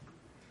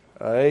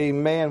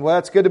Amen. Well,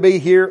 it's good to be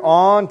here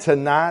on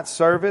tonight's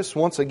service.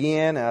 Once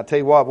again, I tell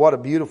you what a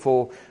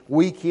beautiful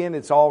weekend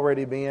it's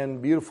already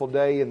been. Beautiful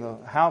day in the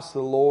house of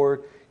the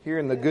Lord,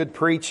 hearing the good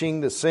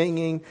preaching, the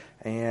singing,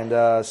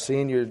 and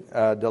seeing your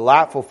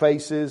delightful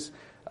faces.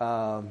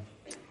 Brother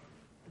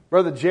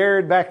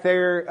Jared back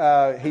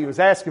there, he was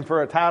asking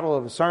for a title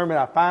of a sermon.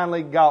 I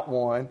finally got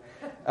one.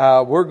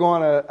 We're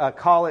going to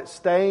call it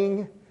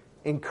Staying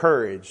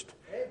Encouraged.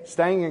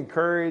 Staying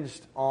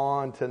Encouraged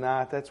on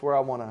tonight. That's where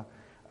I want to...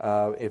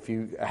 if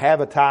you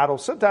have a title,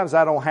 sometimes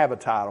I don't have a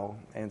title.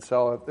 And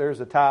so if there's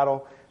a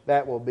title,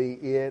 that will be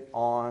it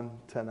on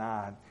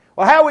tonight.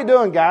 Well, how are we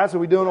doing, guys? Are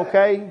we doing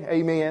okay?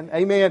 Amen.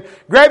 Amen.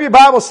 Grab your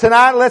Bibles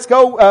tonight. Let's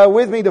go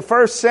with me to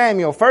 1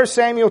 Samuel. 1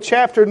 Samuel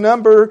chapter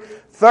number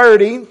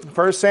 30.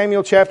 1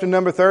 Samuel chapter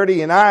number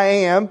 30. And I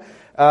am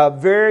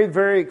very,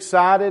 very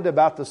excited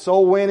about the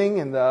soul winning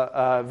and the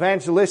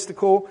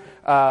evangelistical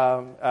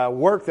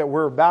work that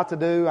we're about to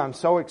do. I'm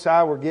so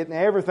excited. We're getting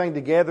everything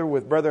together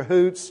with Brother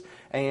Hoots.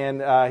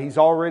 And he's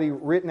already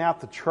written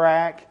out the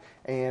track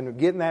and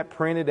getting that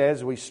printed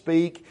as we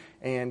speak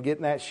and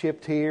getting that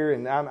shipped here.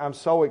 And I'm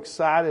so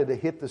excited to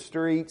hit the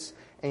streets.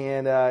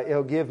 And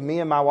it'll give me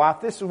and my wife,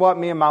 this is what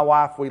me and my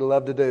wife, we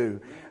love to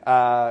do.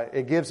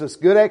 It gives us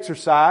good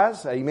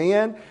exercise,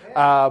 amen.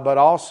 But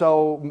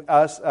also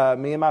us,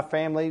 me and my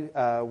family,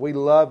 we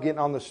love getting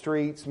on the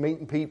streets,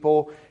 meeting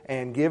people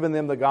and giving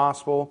them the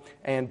gospel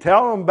and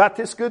telling them about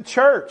this good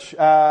church.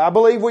 I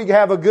believe we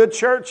have a good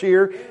church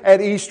here at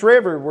East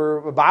River.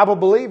 We're Bible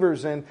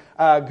believers and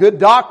good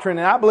doctrine.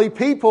 And I believe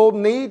people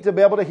need to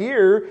be able to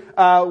hear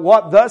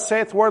what thus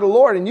saith the word of the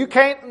Lord. And you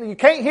can't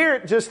hear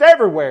it just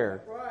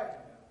everywhere.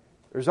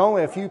 There's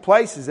only a few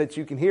places that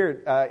you can hear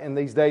it in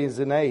these days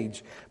and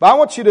age. But I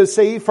want you to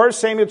see 1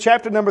 Samuel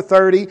chapter number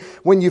 30.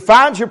 When you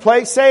find your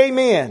place, say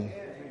amen.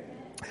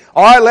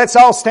 All right, let's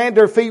all stand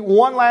to our feet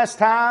one last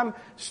time.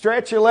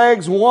 Stretch your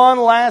legs one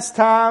last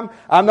time.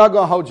 I'm not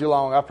going to hold you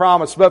long, I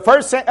promise. But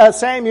 1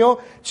 Samuel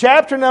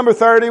chapter number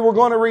 30, we're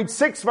going to read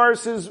 6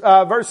 verses,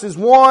 verses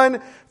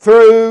 1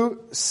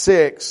 through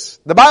 6.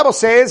 The Bible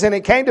says, and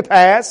it came to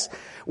pass,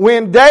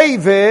 when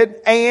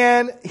David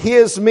and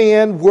his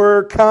men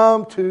were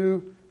come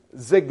to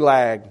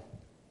Ziklag.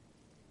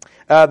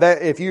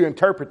 That if you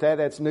interpret that,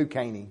 that's New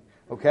Canaan.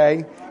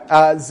 Okay?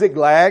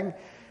 Ziklag.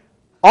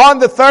 On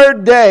the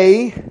third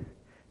day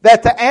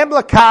that the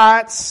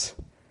Amalekites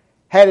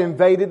had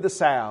invaded the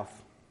south.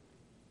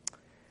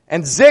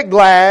 And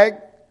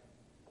Ziklag,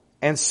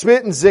 and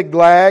smitten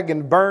Ziklag,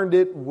 and burned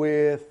it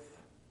with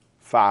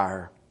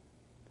fire.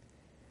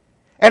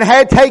 And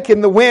had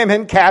taken the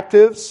women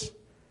captives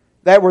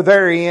that were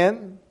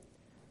therein.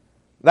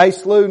 They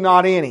slew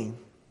not any,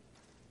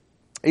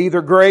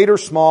 either great or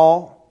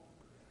small,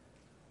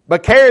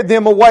 but carried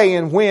them away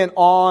and went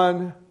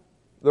on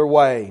their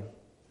way.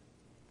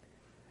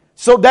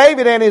 So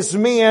David and his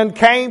men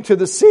came to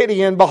the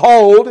city, and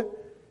behold,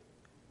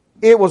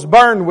 it was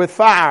burned with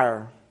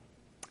fire.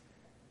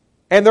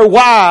 And their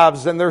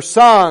wives and their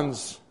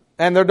sons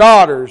and their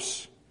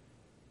daughters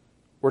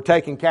were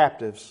taken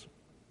captives.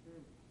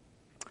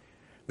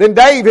 Then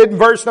David,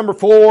 verse number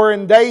 4,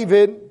 and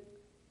David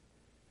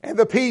and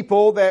the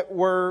people that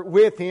were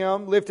with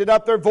him lifted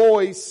up their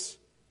voice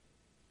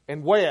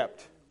and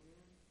wept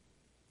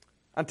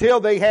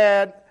until they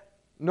had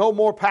no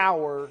more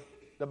power,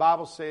 the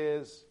Bible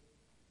says,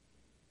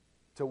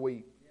 to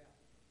weep.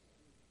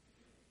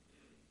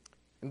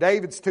 And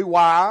David's 2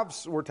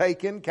 wives were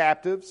taken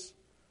captives,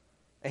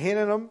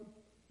 Ahinoam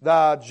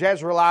the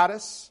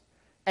Jezreelitess,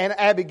 and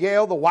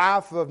Abigail, the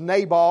wife of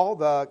Nabal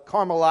the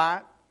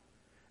Carmelite.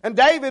 And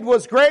David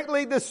was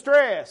greatly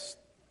distressed.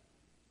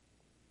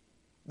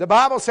 The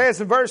Bible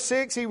says in verse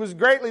 6, he was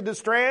greatly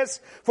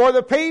distressed. For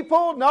the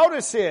people,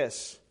 notice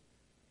this,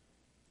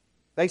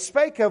 they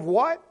spake of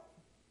what?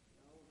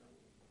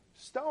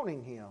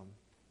 Stoning him.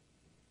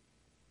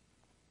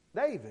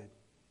 David.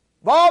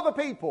 Of all the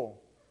people,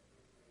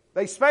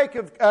 they spake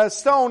of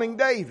stoning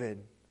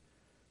David.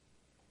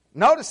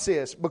 Notice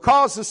this,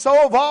 because the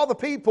soul of all the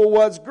people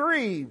was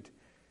grieved,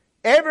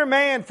 every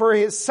man for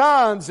his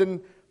sons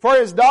and for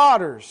his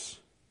daughters.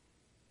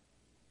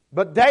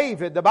 But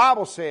David, the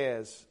Bible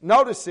says,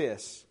 notice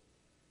this,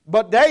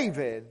 but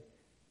David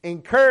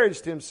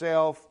encouraged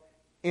himself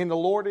in the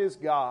Lord his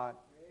God.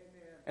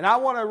 Amen. And I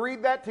want to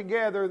read that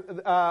together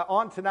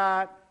on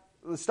tonight,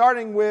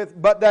 starting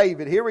with but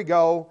David. Here we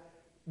go.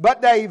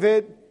 But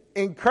David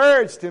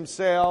encouraged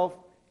himself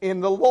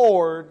in the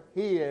Lord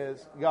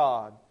his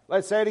God.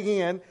 Let's say it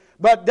again.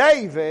 But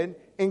David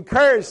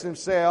encouraged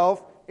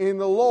himself in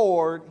the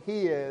Lord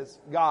his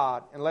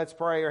God. And let's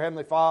pray. Our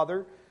Heavenly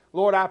Father,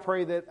 Lord, I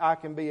pray that I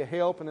can be a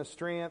help and a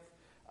strength.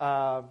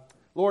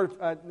 Lord,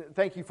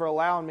 thank you for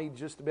allowing me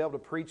just to be able to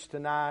preach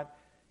tonight.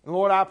 And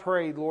Lord, I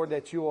pray, Lord,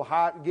 that you will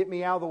get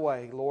me out of the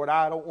way. Lord,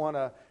 I don't want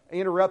to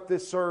interrupt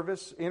this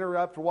service,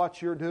 interrupt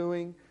what you're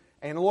doing.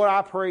 And Lord,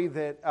 I pray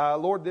that,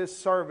 Lord, this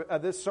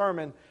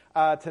sermon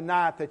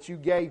tonight that you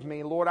gave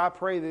me, Lord, I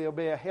pray that it'll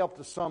be a help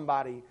to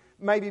somebody.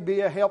 Maybe be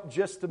a help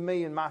just to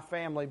me and my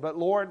family. But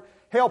Lord,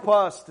 Help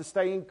us to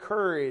stay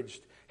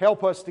encouraged.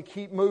 Help us to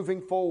keep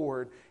moving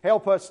forward.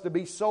 Help us to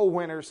be soul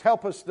winners.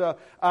 Help us to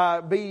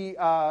be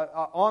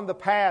on the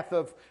path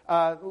of,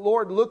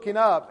 Lord, looking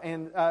up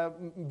and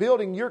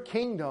building Your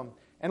kingdom.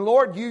 And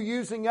Lord, You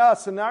using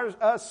us and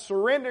us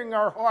surrendering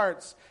our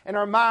hearts and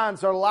our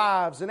minds, our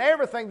lives, and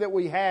everything that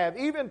we have,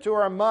 even to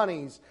our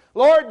monies.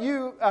 Lord,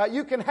 You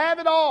can have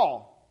it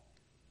all.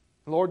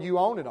 Lord, You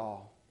own it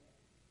all.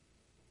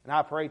 And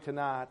I pray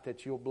tonight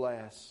that You'll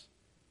bless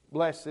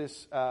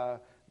this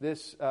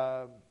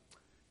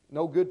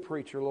no good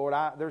preacher, Lord.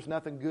 There's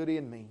nothing good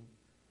in me.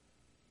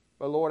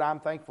 But Lord, I'm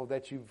thankful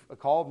that You've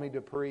called me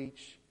to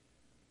preach.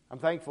 I'm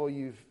thankful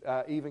You've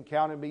even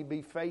counted me to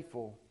be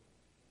faithful.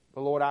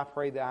 But Lord, I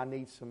pray that I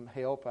need some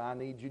help. I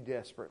need You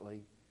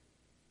desperately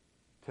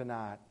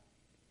tonight.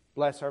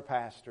 Bless our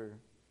pastor.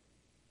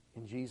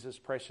 In Jesus'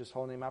 precious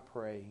holy name I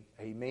pray.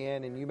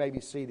 Amen. And you may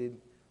be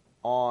seated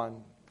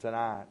on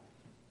tonight.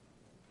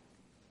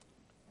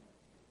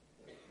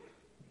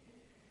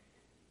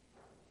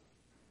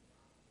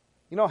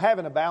 You know,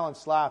 having a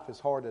balanced life is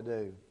hard to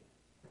do.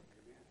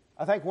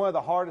 I think one of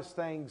the hardest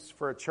things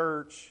for a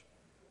church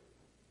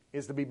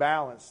is to be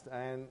balanced.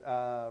 And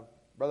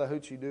Brother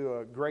Hoots, you do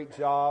a great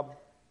job.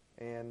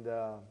 And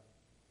I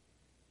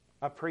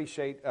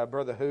appreciate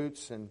Brother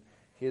Hoots and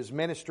his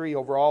ministry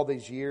over all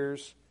these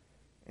years.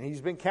 And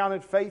he's been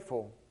counted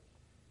faithful.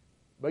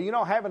 But you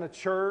know, having a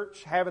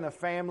church, having a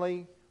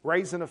family,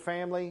 raising a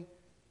family,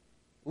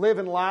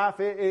 living life,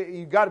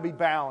 you've got to be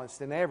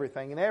balanced in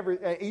everything.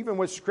 And even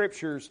with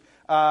Scriptures,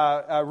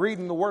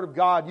 reading the Word of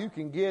God, you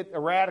can get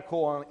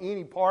radical on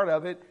any part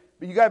of it,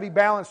 but you've got to be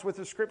balanced with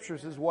the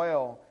Scriptures as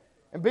well.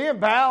 And being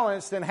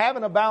balanced and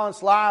having a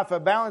balanced life, a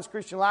balanced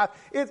Christian life,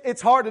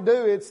 it's hard to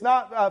do. It's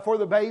not for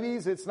the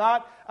babies. It's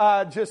not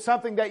just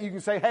something that you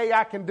can say, hey,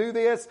 I can do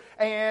this.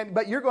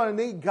 But you're going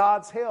to need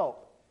God's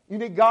help. You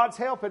need God's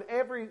help in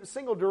every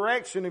single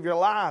direction of your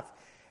life.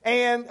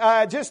 And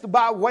just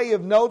by way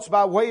of notes,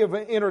 by way of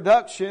an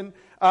introduction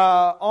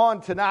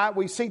on tonight,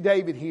 we see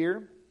David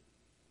here.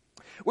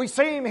 We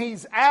see him,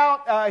 he's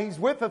out, he's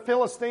with the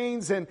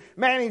Philistines, and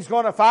man, he's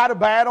going to fight a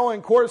battle. And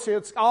of course,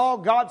 it's all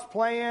God's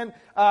plan.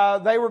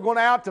 They were going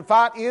out to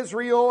fight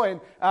Israel, and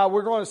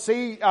we're going to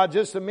see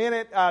just a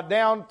minute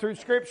down through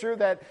Scripture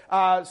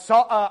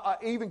that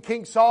even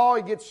King Saul,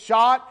 he gets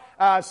shot.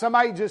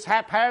 Somebody just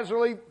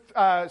haphazardly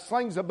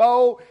slings a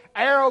bow,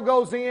 arrow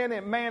goes in,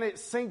 and man, it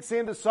sinks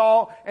into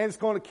Saul, and it's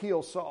going to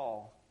kill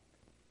Saul.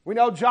 We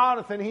know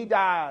Jonathan, he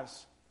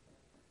dies.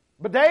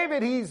 But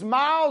David, he's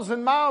miles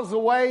and miles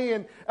away,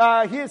 and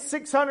his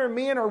 600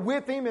 men are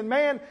with him. And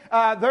man,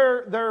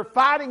 they're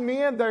fighting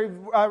men. They've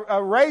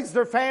raised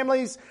their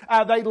families.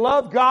 They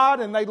love God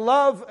and they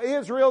love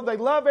Israel. They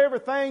love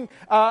everything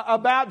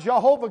about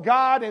Jehovah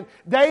God. And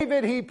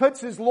David, he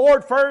puts his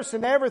Lord first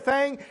in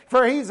everything,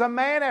 for he's a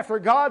man after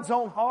God's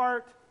own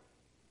heart.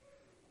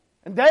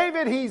 And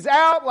David, he's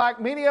out like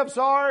many of us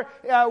are.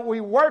 We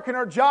work in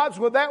our jobs.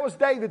 Well, that was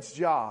David's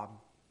job.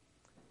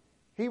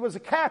 He was a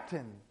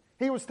captain.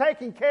 He was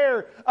taking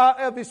care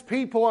of his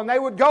people, and they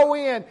would go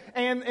in,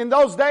 and in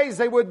those days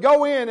they would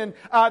go in and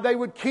they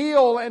would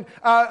kill and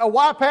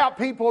wipe out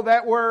people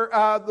that were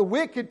the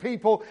wicked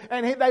people,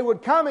 and they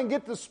would come and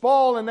get the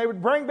spoil, and they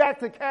would bring back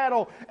the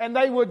cattle, and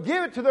they would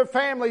give it to their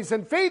families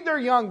and feed their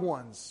young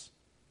ones.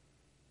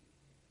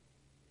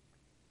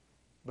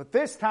 But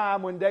this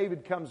time when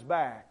David comes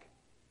back,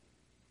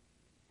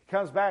 he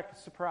comes back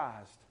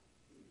surprised.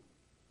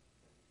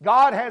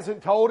 God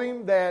hasn't told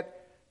him that,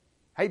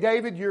 hey,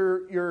 David,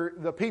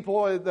 the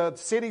people, the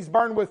city's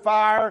burned with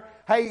fire.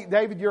 Hey,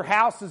 David, your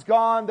house is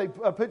gone. They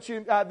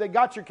they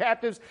got your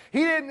captives.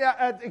 He didn't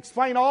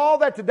explain all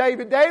that to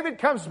David. David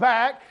comes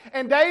back,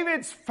 and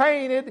David's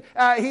fainted.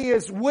 He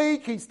is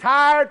weak. He's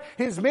tired.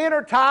 His men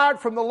are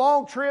tired from the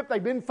long trip.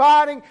 They've been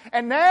fighting,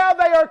 and now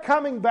they are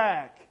coming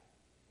back.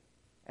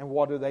 And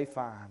what do they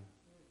find?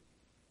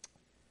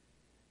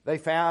 They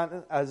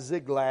found a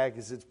Ziklag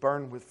as it's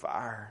burned with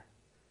fire.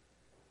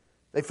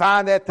 They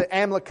find that the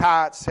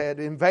Amalekites had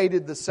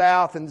invaded the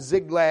south and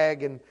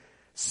Ziklag and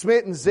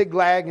smitten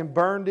Ziklag and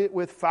burned it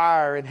with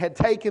fire and had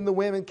taken the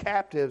women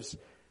captives.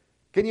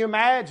 Can you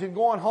imagine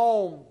going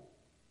home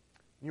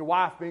and your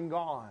wife being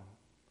gone?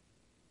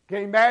 Can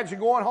you imagine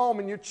going home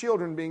and your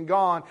children being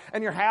gone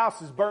and your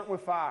house is burnt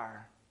with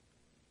fire?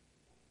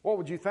 What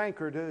would you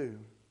think or do?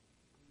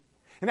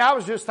 And I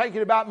was just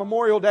thinking about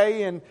Memorial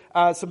Day and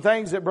some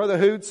things that Brother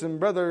Hoots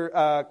and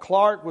Brother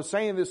Clark was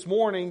saying this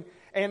morning.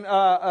 And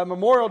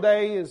Memorial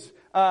Day is,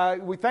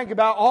 we think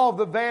about all of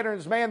the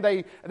veterans, man,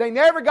 they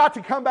never got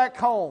to come back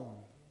home.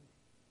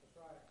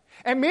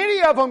 And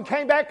many of them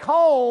came back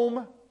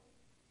home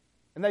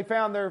and they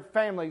found their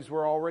families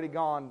were already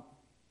gone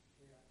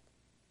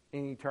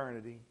in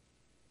eternity.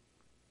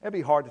 That'd be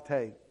hard to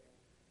take.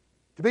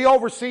 To be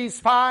overseas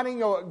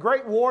fighting a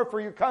great war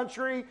for your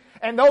country,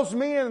 and those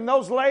men and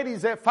those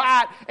ladies that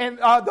fight, and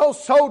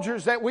those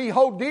soldiers that we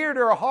hold dear to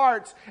our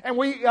hearts, and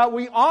we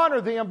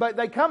honor them, but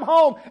they come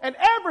home and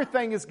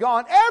everything is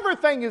gone.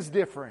 Everything is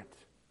different.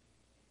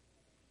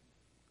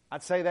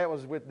 I'd say that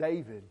was with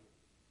David.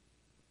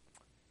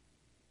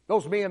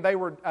 Those men, they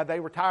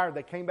were tired.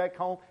 They came back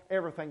home.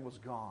 Everything was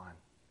gone.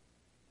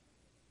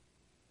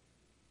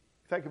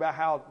 Think about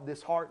how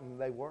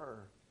disheartened they were.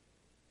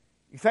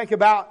 You think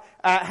about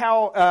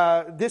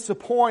how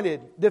disappointed,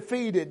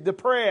 defeated,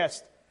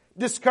 depressed,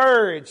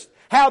 discouraged.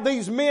 How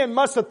these men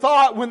must have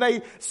thought when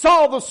they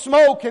saw the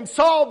smoke and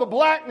saw the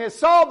blackness,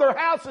 saw their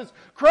houses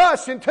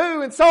crushed in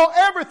two and saw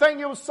everything.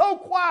 It was so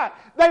quiet.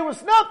 There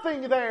was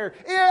nothing there.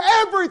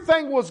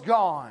 Everything was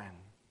gone.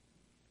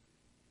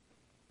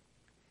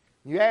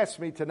 You asked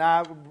me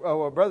tonight,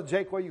 Brother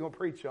Jake, what are you going to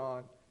preach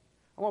on?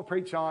 I'm going to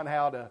preach on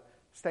how to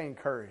stay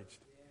encouraged.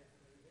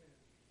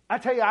 I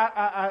tell you,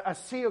 I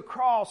see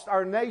across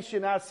our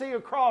nation, I see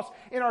across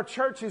in our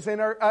churches, in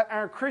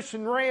our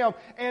Christian realm,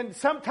 and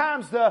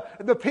sometimes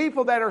the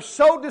people that are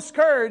so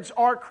discouraged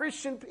are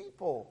Christian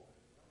people.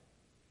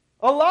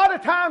 A lot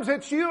of times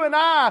it's you and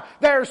I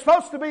that are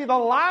supposed to be the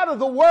light of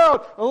the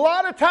world. A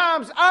lot of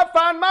times I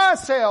find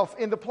myself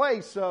in the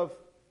place of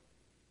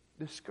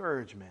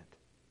discouragement.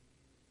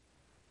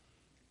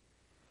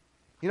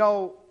 You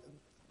know,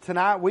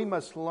 tonight we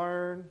must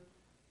learn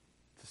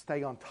to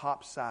stay on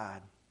top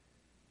side.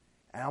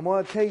 And I'm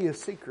going to tell you a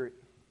secret.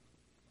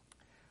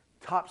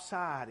 Top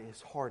side is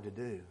hard to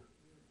do.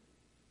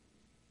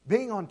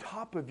 Being on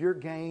top of your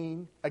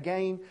game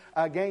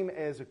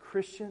as a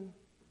Christian,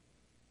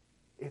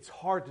 it's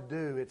hard to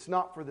do. It's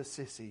not for the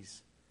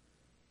sissies.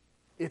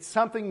 It's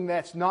something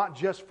that's not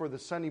just for the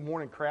Sunday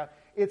morning crowd.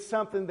 It's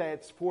something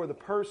that's for the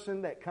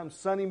person that comes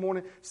Sunday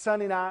morning,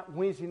 Sunday night,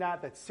 Wednesday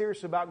night, that's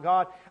serious about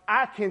God.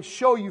 I can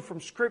show you from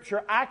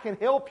Scripture. I can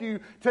help you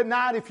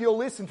tonight if you'll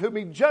listen to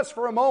me just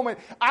for a moment.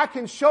 I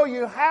can show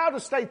you how to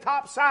stay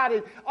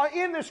top-sided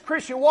in this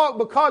Christian walk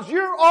because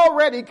you're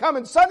already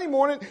coming Sunday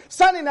morning,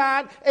 Sunday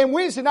night, and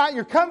Wednesday night.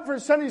 You're coming for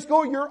Sunday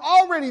school. You're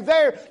already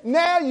there.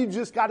 Now you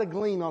just got to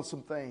glean on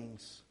some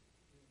things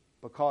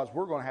because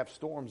we're going to have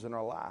storms in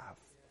our life.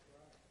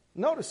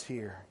 Notice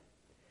here.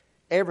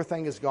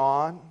 Everything is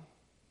gone.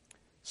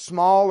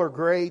 Small or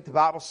great, the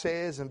Bible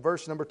says in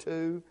verse number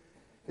 2.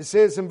 It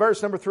says in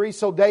verse number 3,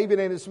 so David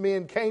and his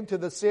men came to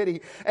the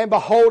city, and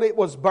behold, it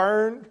was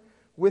burned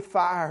with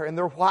fire, and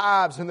their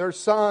wives and their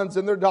sons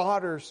and their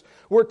daughters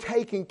were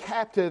taken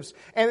captives.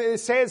 And it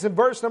says in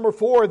verse number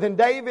 4, then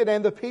David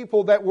and the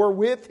people that were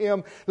with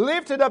him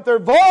lifted up their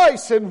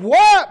voice and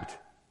wept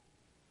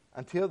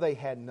until they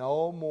had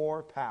no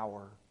more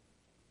power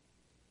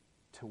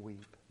to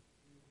weep.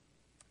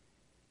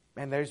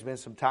 Man, there's been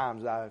some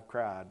times I've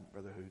cried,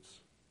 Brother Hoots.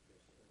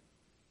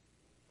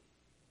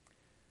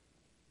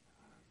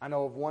 I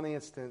know of one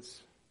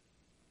instance,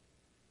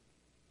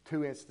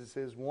 two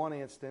instances. One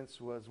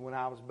instance was when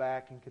I was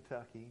back in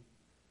Kentucky.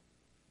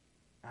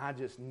 I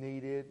just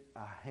needed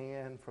a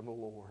hand from the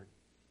Lord.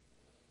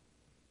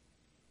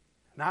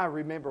 And I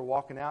remember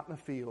walking out in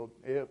the field,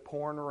 it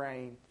pouring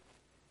rain.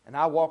 And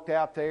I walked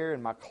out there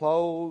in my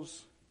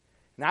clothes.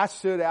 And I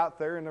stood out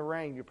there in the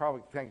rain. You're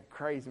probably thinking,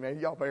 crazy, man.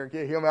 Y'all better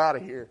get him out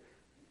of here.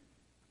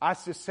 I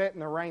just sat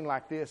in the rain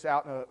like this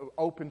out in an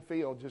open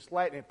field, just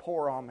letting it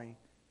pour on me.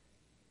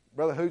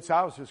 Brother Hoots,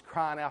 I was just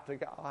crying out to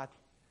God.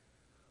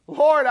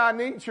 Lord, I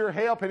need your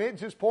help. And it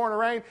just pouring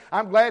rain.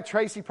 I'm glad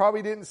Tracy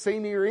probably didn't see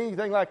me or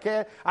anything like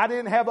that. I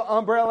didn't have an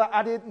umbrella.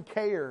 I didn't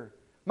care.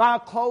 My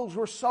clothes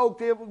were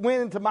soaked. It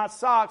went into my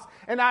socks.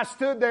 And I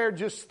stood there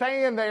just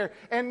staying there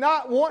and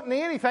not wanting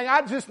anything.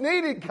 I just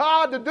needed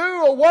God to do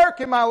a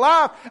work in my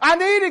life. I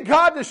needed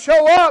God to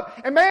show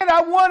up. And man,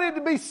 I wanted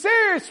to be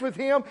serious with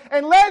Him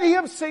and let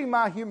Him see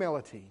my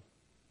humility.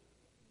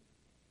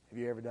 Have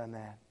you ever done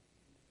that?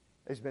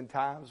 There's been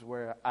times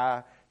where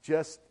I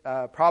just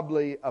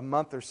probably a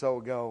month or so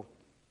ago,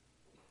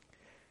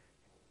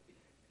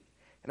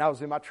 and I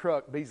was in my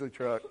truck, Beasley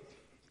truck,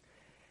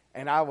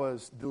 and I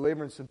was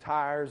delivering some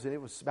tires, and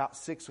it was about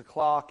 6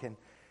 o'clock, and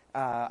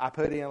I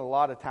put in a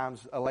lot of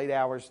times late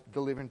hours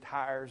delivering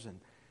tires, and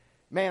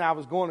man, I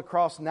was going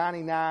across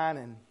 99,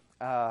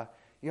 and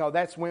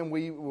that's when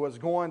we was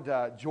going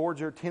to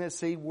Georgia,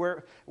 Tennessee,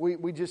 where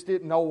we just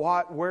didn't know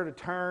where to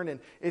turn,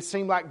 and it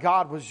seemed like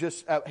God was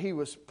just He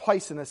was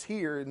placing us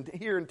here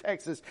in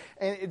Texas,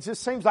 and it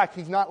just seems like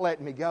He's not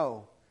letting me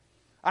go.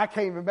 I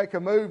can't even make a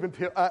move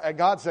until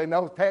God said,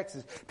 no,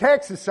 Texas.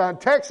 Texas, son.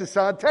 Texas,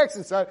 son.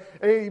 Texas, son.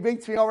 And He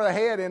beats me over the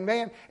head. And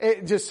man,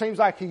 it just seems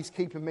like He's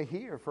keeping me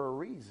here for a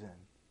reason.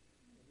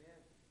 Amen.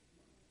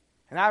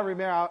 And I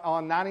remember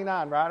on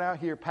 99, right out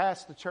here,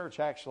 past the church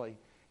actually,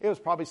 it was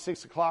probably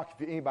 6 o'clock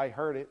if anybody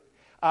heard it.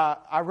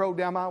 I rolled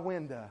down my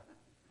window.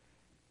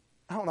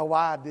 I don't know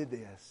why I did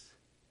this.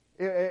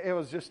 It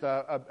was just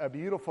a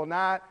beautiful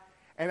night.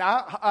 And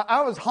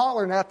I was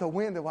hollering out the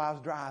window while I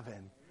was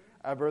driving.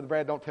 Brother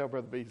Brad, don't tell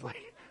Brother Beasley.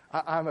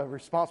 I'm a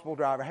responsible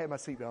driver. I had my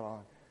seatbelt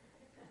on.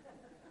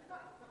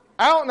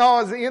 I don't know,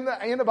 I was in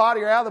the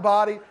body or out of the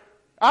body.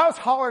 I was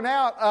hollering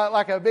out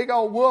like a big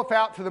old wolf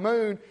out to the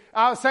moon.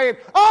 I was saying,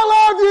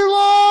 I love you,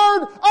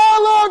 Lord!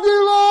 I love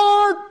you,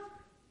 Lord!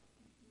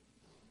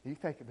 You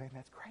think, man,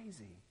 that's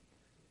crazy.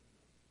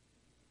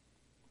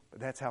 But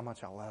that's how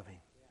much I love Him.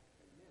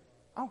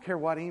 I don't care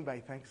what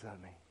anybody thinks of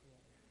me.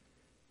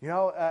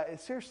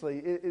 Seriously,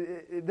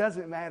 it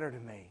doesn't matter to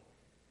me.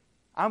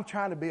 I'm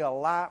trying to be a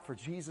light for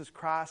Jesus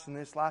Christ in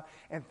this life.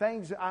 And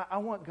things, I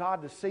want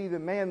God to see the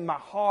man in my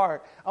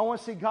heart. I want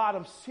to see, God,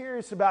 I'm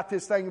serious about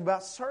this thing,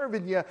 about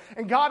serving you.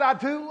 And God, I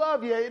do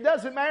love you. It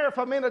doesn't matter if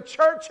I'm in a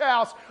church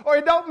house or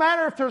it don't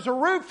matter if there's a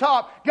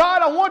rooftop.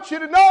 God, I want you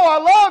to know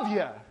I love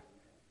you.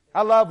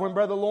 I love when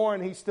Brother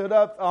Lauren, he stood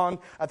up on,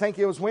 I think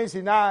it was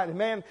Wednesday night, and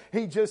man,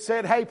 he just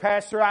said, hey,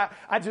 Pastor,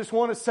 I just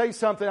want to say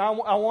something. I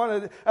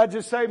want to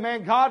just say,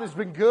 man, God has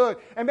been good.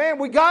 And man,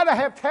 we got to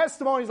have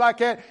testimonies like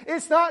that.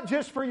 It's not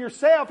just for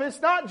yourself.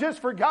 It's not just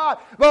for God.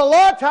 But a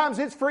lot of times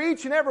it's for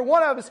each and every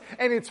one of us,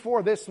 and it's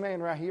for this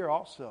man right here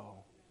also.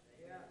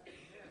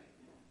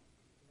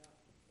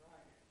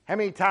 How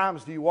many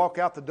times do you walk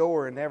out the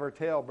door and never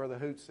tell Brother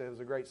Hoots that it was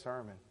a great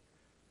sermon?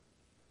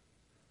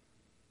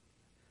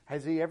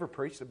 Has he ever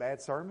preached a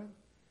bad sermon?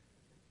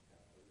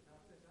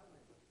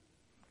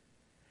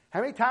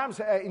 How many times,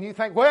 and you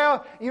think,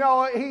 well,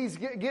 he's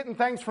getting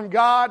things from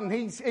God and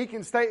he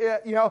can stay,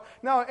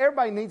 No,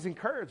 everybody needs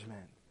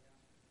encouragement.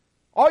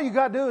 All you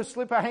got to do is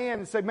slip a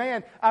hand and say,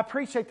 man, I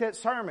appreciate that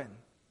sermon.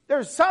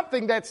 There's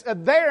something that's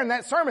there in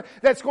that sermon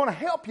that's going to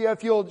help you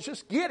if you'll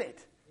just get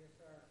it.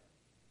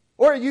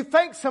 Or you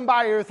thank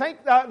somebody, or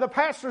thank the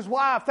pastor's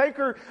wife, thank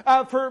her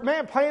for,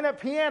 man, playing that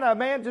piano,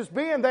 man, just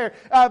being there.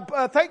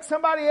 Thank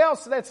somebody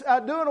else that's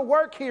doing a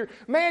work here.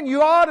 Man,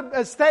 you ought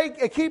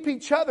to keep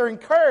each other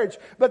encouraged.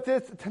 But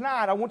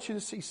tonight, I want you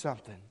to see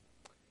something.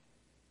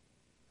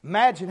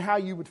 Imagine how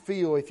you would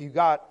feel if you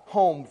got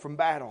home from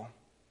battle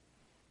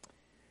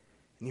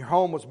and your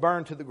home was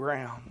burned to the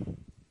ground.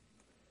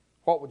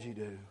 What would you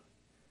do?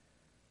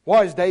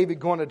 What is David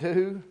going to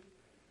do?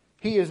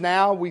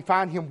 We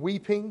find him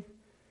weeping.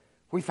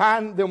 We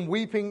find them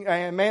weeping,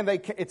 and man,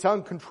 it's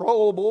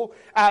uncontrollable.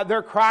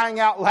 They're crying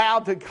out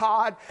loud to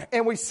God.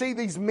 And we see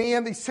these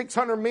men, these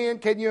 600 men.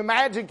 Can you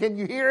imagine? Can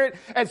you hear it?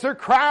 As they're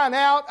crying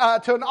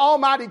out to an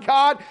almighty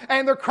God.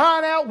 And they're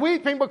crying out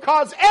weeping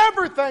because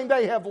everything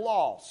they have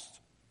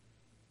lost.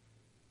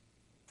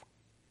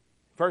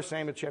 1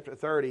 Samuel chapter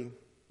 30.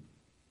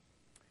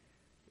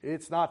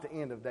 It's not the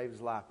end of David's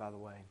life, by the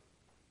way.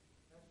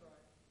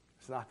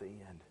 It's not the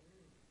end.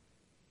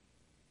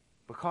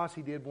 Because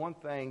he did one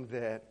thing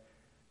that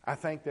I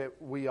think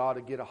that we ought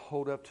to get a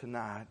hold of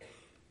tonight.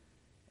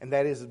 And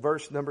that is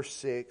verse number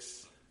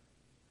 6.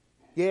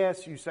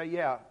 Yes, you say,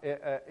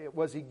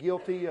 was he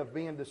guilty of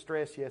being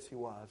distressed? Yes, he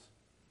was.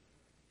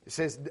 It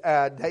says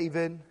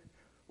David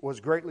was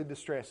greatly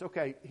distressed.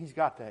 Okay, he's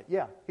got that.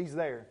 Yeah, he's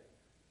there.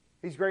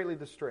 He's greatly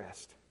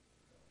distressed.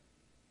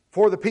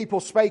 For the people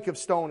spake of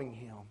stoning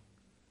him.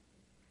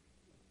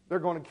 They're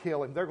going to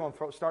kill him. They're going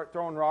to start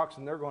throwing rocks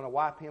and they're going to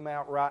wipe him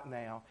out right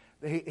now.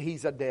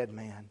 He's a dead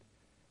man.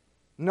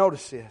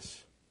 Notice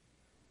this.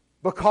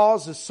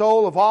 Because the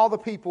soul of all the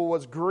people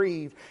was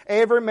grieved,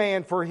 every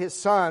man for his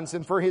sons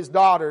and for his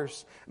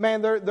daughters.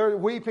 Man, they're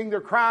weeping,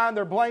 they're crying,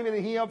 they're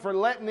blaming him for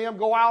letting them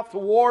go out to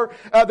war.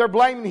 They're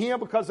blaming him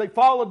because they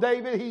followed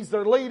David. He's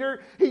their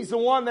leader. He's the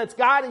one that's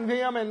guiding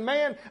them. And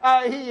man,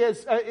 he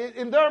is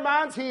in their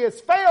minds, he has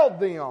failed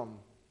them.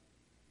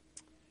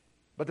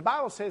 But the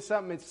Bible says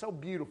something, it's so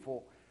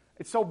beautiful.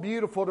 It's so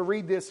beautiful to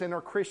read this in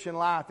our Christian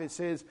life. It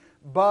says,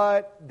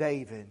 but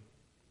David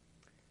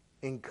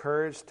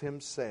encouraged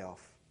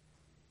himself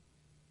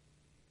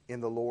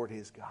in the Lord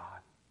his God.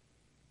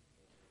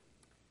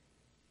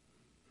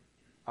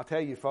 I'll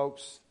tell you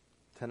folks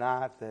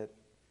tonight that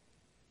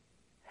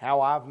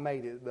how I've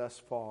made it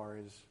thus far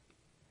is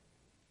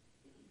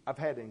I've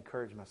had to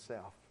encourage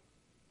myself.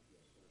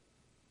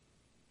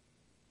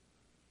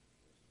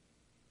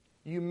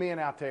 You men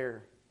out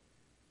there,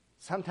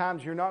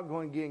 sometimes you're not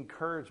going to get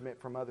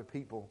encouragement from other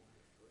people,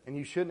 and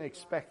you shouldn't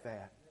expect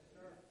that.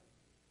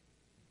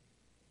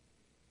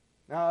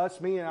 Now,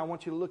 us men, I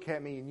want you to look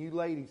at me, and you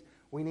ladies,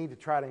 we need to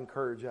try to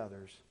encourage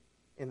others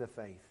in the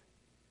faith.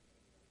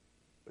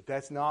 But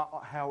that's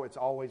not how it's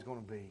always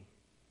going to be.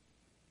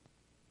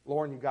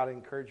 Lauren, you've got to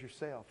encourage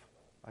yourself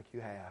like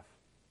you have.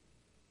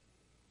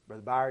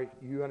 Brother Byron,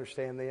 you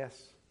understand this?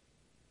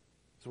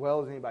 As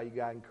well as anybody, you've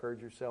got to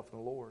encourage yourself in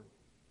the Lord.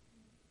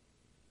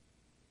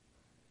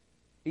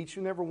 Each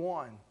and every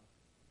one.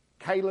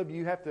 Caleb,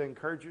 you have to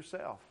encourage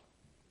yourself.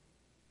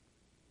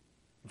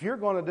 If you're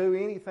going to do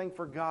anything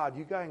for God,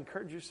 you've got to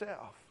encourage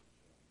yourself.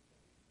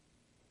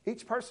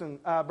 Each person,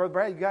 Brother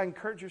Brad, you've got to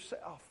encourage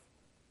yourself.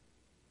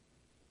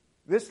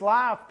 This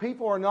life,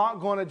 people are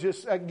not going to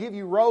just give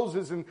you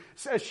roses and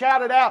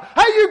shout it out,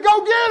 hey, you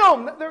go get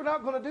them! They're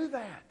not going to do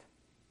that.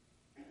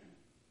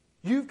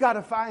 You've got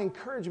to find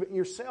encouragement in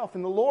yourself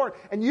in the Lord.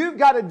 And you've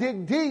got to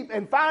dig deep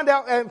and find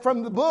out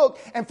from the book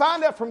and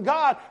find out from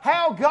God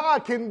how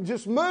God can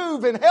just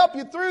move and help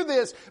you through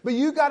this. But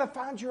you've got to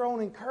find your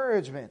own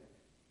encouragement.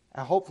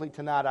 And hopefully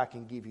tonight I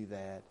can give you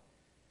that.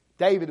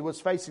 David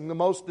was facing the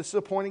most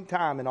disappointing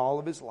time in all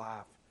of his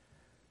life.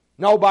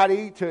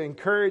 Nobody to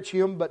encourage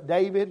him, but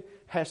David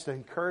has to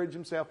encourage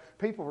himself.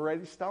 People are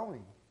ready to stone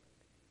him.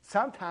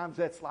 Sometimes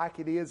that's like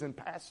it is in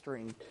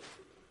pastoring.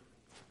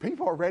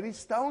 People are ready to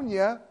stone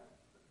you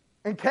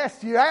and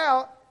cast you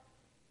out.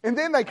 And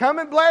then they come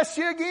and bless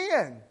you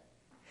again.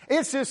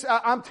 It's just,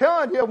 I'm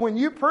telling you, when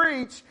you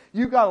preach,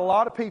 you've got a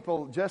lot of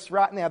people just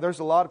right now. There's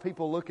a lot of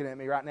people looking at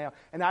me right now.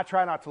 And I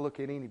try not to look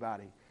at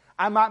anybody.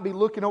 I might be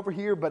looking over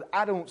here, but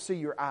I don't see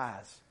your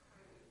eyes.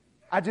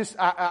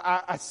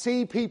 I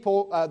see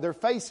people, their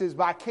faces,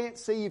 but I can't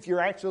see if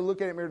you're actually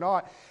looking at me or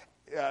not.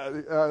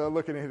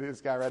 Looking at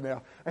this guy right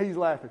now. He's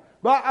laughing.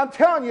 But I'm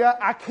telling you,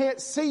 I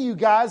can't see you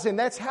guys, and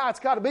that's how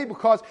it's got to be,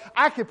 because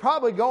I could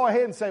probably go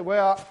ahead and say,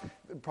 well,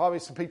 probably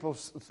some people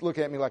look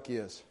at me like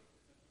this.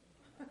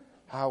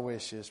 I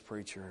wish this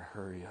preacher would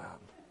hurry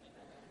up.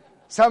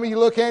 Some of you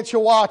look at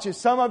your watches.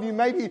 Some of you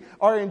maybe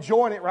are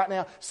enjoying it right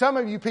now. Some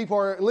of you people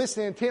are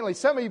listening intently.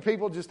 Some of you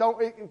people just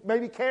don't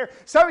maybe care.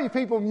 Some of you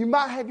people, you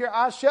might have your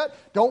eyes shut.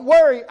 Don't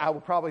worry. I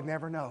will probably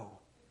never know.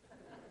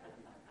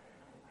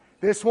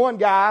 This one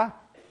guy,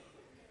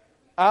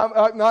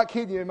 I'm not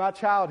kidding you, in my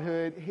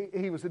childhood,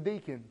 he was a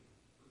deacon.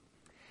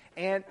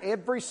 And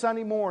every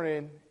Sunday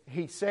morning,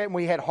 he sat,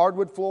 we had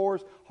hardwood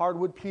floors,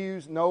 hardwood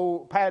pews,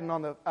 no padding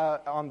on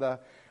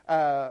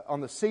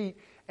the seat,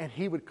 and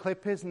he would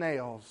clip his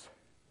nails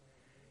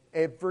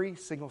every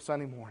single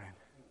Sunday morning.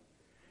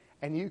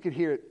 And you could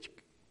hear it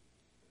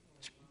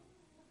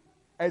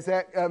as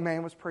that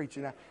man was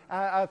preaching.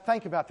 I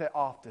think about that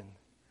often.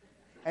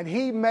 And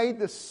he made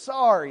the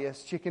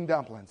sorriest chicken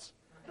dumplings.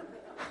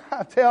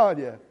 I'm telling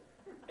you.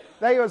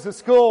 There was a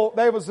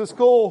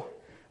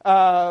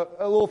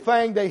little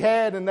thing they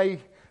had, and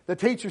the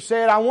teacher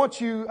said, I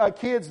want you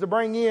kids to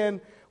bring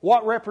in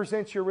what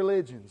represents your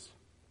religions.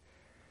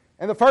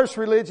 And the first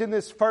religion,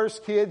 this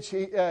first kid,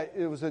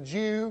 it was a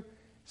Jew,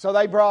 so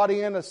they brought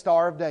in a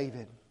Star of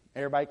David.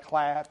 Everybody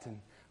clapped.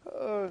 And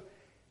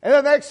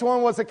the next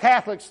one was a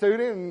Catholic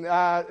student,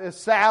 and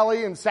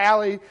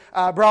Sally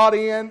brought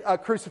in a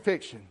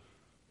crucifixion.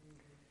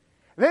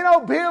 Then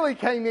old Billy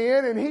came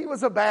in, and he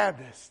was a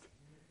Baptist.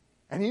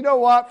 And you know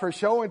what? For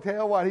show and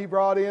tell, what he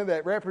brought in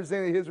that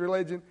represented his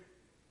religion,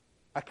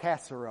 a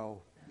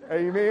casserole.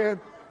 Amen.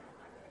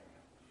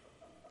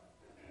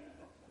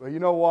 Well, you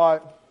know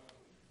what?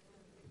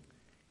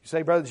 You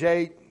say, Brother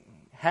Jay,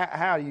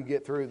 how do you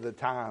get through the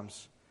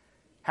times?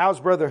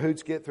 How's Brother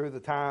Hoots get through the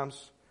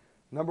times?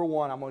 Number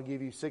one, I'm going to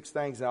give you 6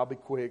 things, and I'll be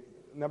quick.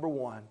 Number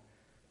one,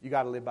 you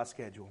got to live by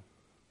schedule.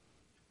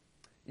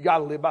 You got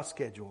to live by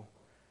schedule.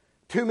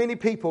 Too many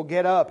people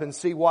get up and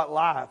see what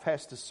life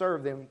has to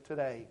serve them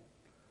today.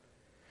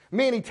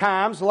 Many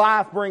times,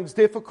 life brings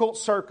difficult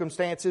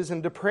circumstances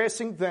and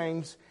depressing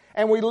things,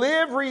 and we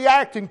live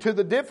reacting to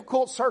the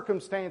difficult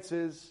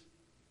circumstances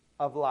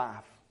of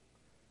life.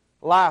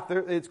 Life,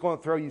 it's going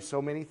to throw you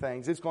so many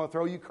things. It's going to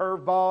throw you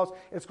curveballs.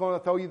 It's going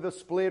to throw you the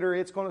splitter.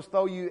 It's going to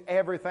throw you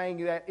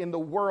everything that in the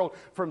world,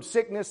 from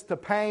sickness to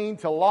pain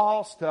to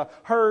loss to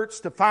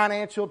hurts to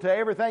financial to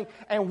everything.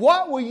 And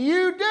what will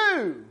you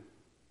do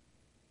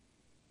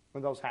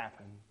when those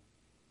happen?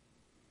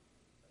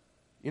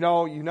 You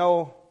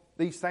know,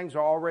 these things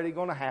are already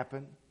going to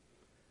happen.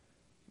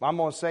 I'm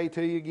going to say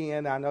to you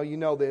again, I know you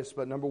know this,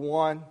 but number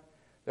one,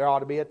 there ought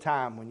to be a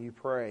time when you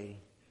pray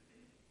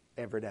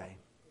every day.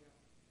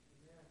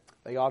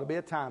 There ought to be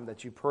a time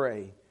that you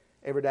pray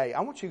every day.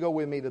 I want you to go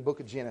with me to the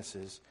book of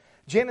Genesis.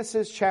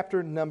 Genesis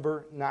chapter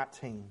number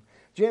 19.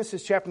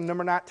 Genesis chapter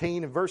number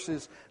 19 and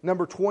verses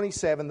number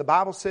 27. The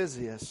Bible says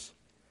this.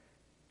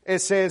 It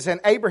says, and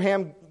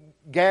Abraham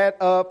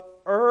got up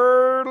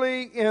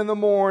early in the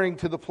morning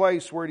to the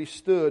place where he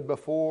stood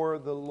before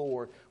the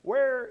Lord.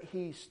 Where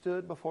he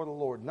stood before the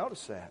Lord.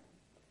 Notice that.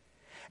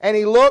 And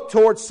he looked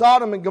toward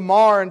Sodom and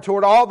Gomorrah and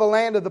toward all the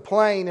land of the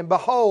plain, and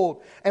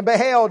beheld,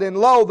 and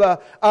lo,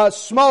 the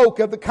smoke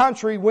of the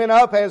country went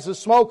up as the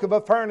smoke of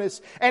a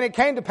furnace. And it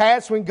came to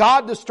pass, when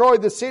God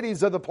destroyed the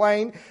cities of the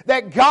plain,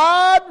 that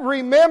God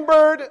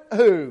remembered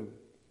who?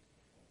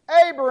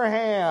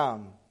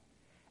 Abraham.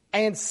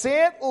 And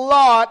sent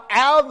Lot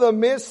out of the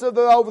midst of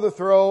the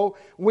overthrow,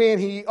 when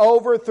he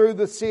overthrew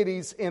the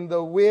cities in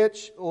the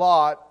which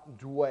Lot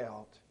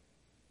dwelt.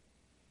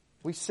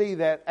 We see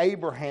that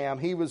Abraham,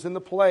 he was in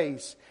the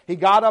place. He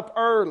got up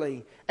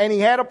early, and he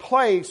had a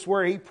place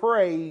where he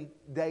prayed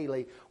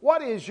daily.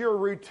 What is your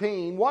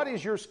routine? What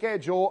is your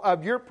schedule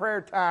of your prayer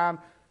time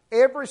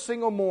every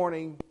single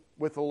morning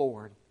with the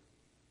Lord?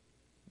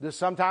 Do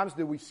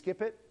we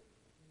skip it?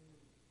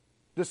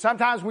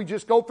 Sometimes we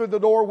just go through the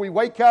door, we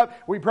wake up,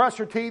 we brush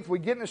our teeth, we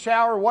get in the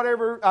shower,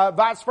 whatever,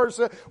 vice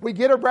versa. We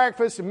get our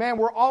breakfast, and man,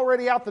 we're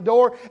already out the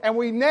door, and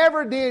we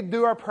never did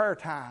do our prayer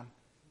time.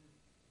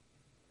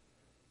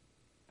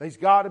 There's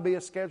got to be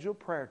a scheduled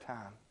prayer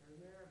time.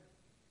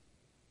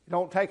 It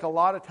don't take a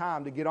lot of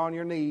time to get on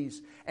your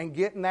knees and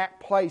get in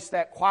that place,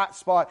 that quiet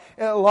spot.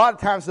 And a lot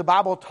of times the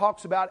Bible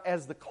talks about it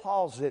as the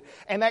closet.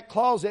 And that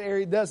closet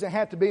area doesn't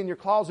have to be in your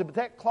closet, but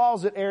that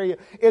closet area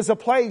is a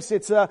place.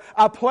 It's a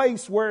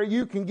place where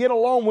you can get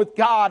alone with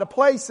God. A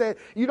place that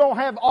you don't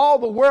have all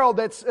the world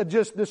that's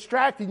just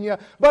distracting you,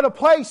 but a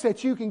place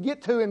that you can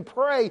get to and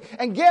pray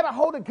and get a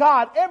hold of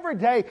God every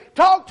day.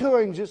 Talk to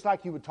Him just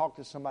like you would talk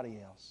to somebody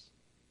else.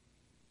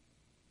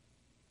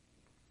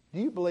 Do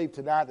you believe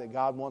tonight that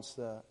God wants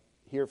to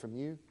hear from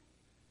you?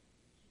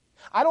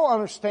 I don't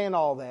understand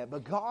all that,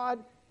 but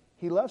God,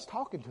 He loves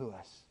talking to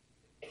us.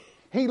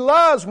 He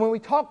loves when we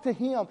talk to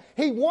Him.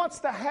 He wants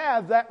to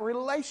have that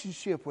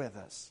relationship with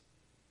us.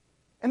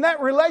 And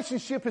that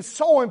relationship is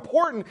so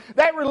important.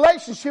 That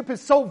relationship is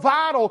so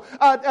vital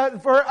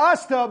for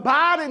us to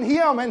abide in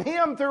Him and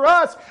Him through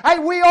us. Hey,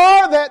 we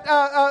are that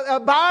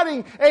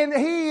abiding, and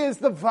He is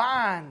the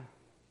vine.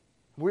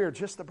 We are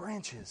just the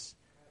branches.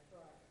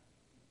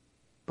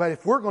 But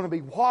if we're going to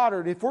be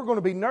watered, if we're going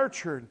to be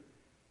nurtured,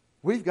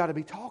 we've got to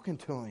be talking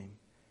to Him.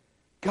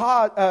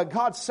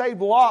 God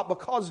saved Lot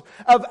because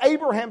of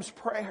Abraham's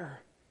prayer.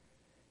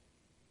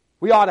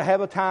 We ought to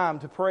have a time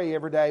to pray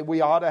every day.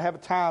 We ought to have a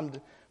time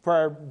for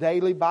our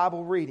daily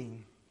Bible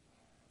reading.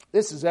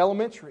 This is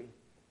elementary,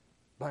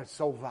 but it's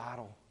so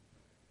vital.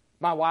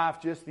 My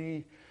wife just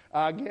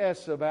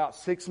about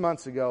 7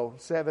 months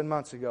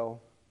ago,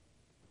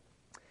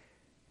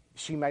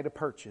 she made a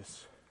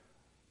purchase.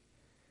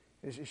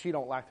 She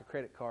don't like the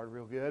credit card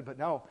real good, but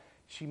no,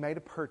 she made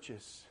a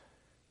purchase.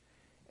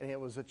 And it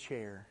was a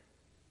chair.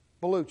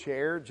 Blue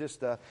chair,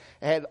 just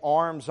had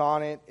arms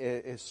on it.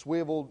 It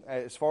swiveled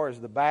as far as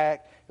the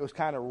back. It was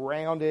kind of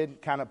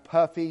rounded, kind of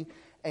puffy,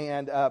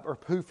 and or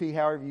poofy,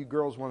 however you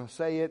girls want to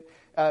say it.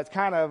 It's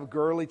kind of a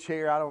girly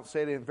chair. I don't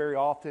say it in very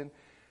often.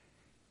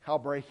 I'll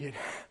break it.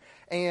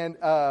 And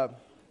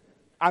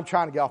I'm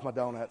trying to get off my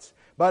donuts.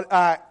 But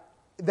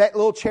that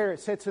little chair, it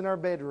sits in our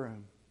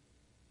bedroom.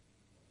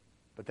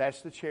 But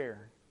that's the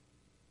chair.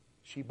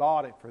 She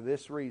bought it for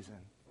this reason.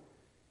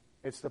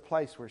 It's the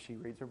place where she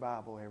reads her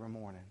Bible every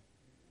morning.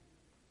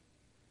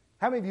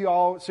 How many of you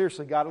all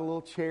seriously got a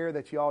little chair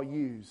that you all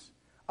use?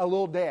 A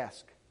little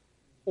desk?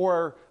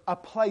 Or a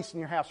place in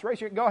your house?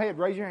 Go ahead,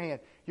 raise your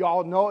hand. You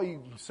all know, you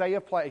can say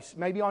a place.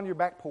 Maybe on your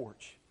back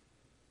porch.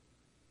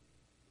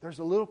 There's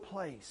a little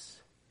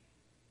place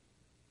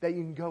that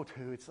you can go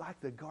to. It's like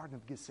the Garden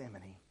of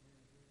Gethsemane.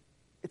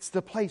 It's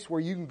the place where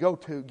you can go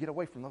to get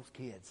away from those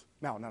kids.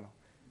 No.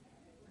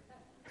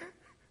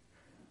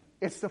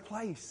 It's the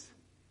place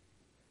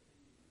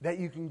that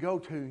you can go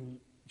to and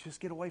just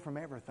get away from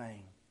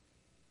everything.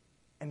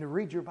 And to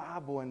read your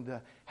Bible and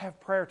to have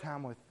prayer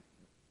time with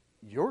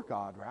your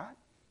God, right?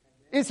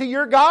 Is He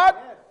your God?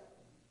 Yes.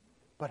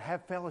 But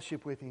have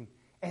fellowship with Him,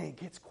 and it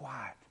gets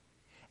quiet.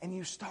 And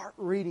you start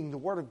reading the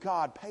Word of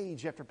God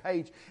page after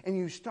page, and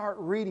you start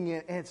reading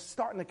it, and it's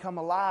starting to come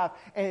alive.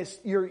 And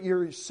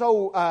you're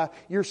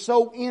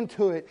so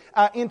into it,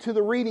 into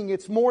the reading.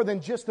 It's more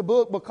than just a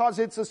book because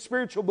it's a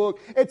spiritual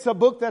book. It's a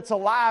book that's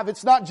alive.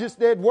 It's not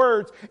just dead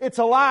words. It's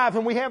alive,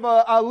 and we have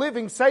a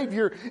living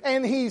Savior,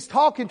 and He's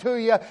talking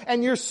to you,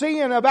 and you're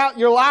seeing about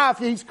your life.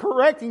 He's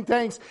correcting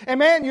things, and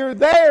man, you're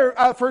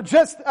there for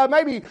just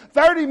maybe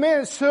 30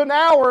 minutes to an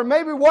hour,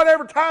 maybe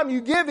whatever time you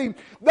give Him.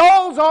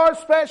 Those are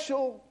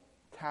special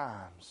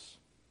times.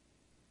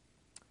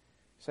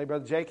 Say,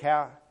 Brother Jake,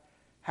 how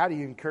do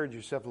you encourage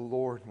yourself in the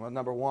Lord? Well,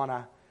 number one,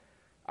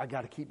 I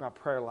got to keep my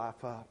prayer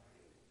life up.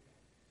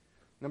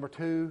 Number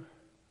two,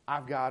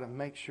 I've got to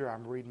make sure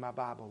I'm reading my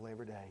Bible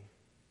every day.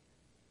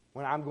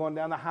 When I'm going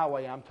down the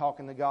highway, I'm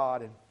talking to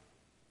God. And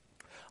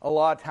a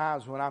lot of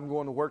times when I'm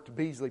going to work to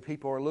Beasley,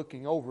 people are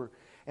looking over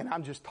and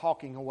I'm just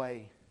talking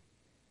away.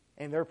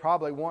 And they're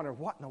probably wondering,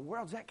 what in the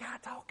world is that guy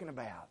talking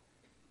about?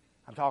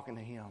 I'm talking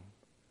to Him.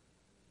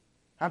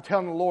 I'm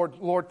telling the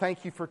Lord,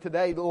 thank You for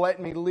today,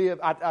 letting me live.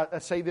 I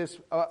say this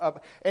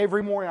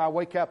every morning I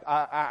wake up,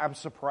 I'm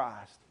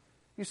surprised.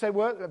 You say,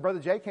 well,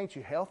 Brother Jake, ain't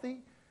you healthy?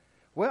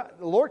 Well,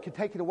 the Lord can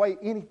take it away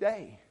any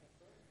day.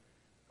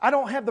 I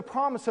don't have the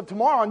promise of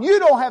tomorrow, and you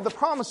don't have the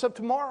promise of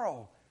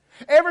tomorrow.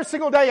 Every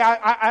single day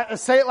I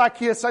say it like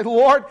this. I say,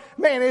 Lord,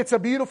 man, it's a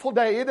beautiful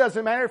day. It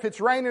doesn't matter if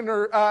it's raining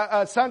or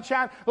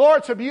sunshine. Lord,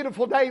 it's a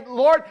beautiful day.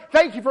 Lord,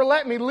 thank You for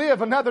letting me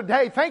live another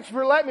day. Thank You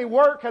for letting me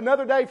work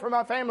another day for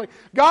my family.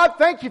 God,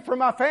 thank You for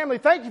my family.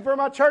 Thank You for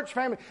my church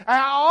family. And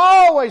I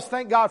always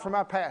thank God for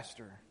my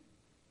pastor.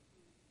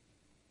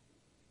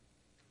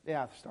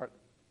 Yeah, I start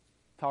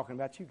talking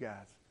about you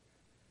guys.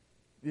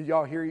 Did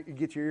y'all hear you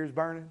get your ears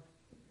burning?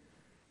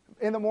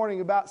 In the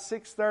morning, about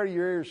 6:30,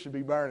 your ears should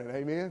be burning.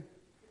 Amen?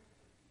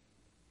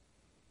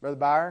 Brother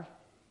Byer,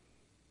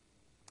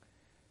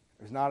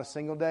 there's not a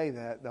single day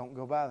that don't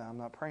go by that I'm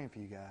not praying for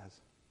you guys.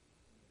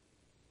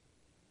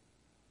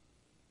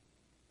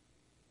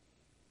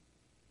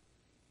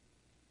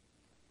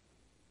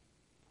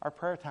 Our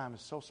prayer time is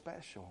so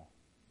special.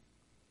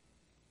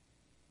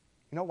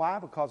 You know why?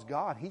 Because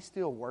God, He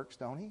still works,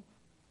 don't He?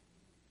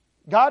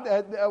 God,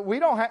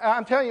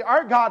 I'm telling you,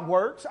 our God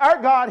works. Our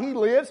God, He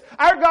lives.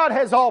 Our God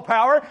has all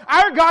power.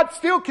 Our God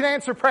still can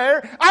answer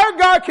prayer. Our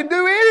God can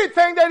do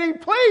anything that He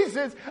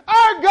pleases.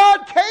 Our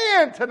God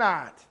can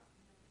tonight.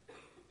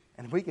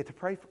 And we get to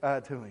pray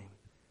to Him.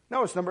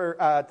 Notice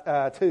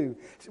number 2,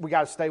 we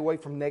got to stay away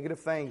from negative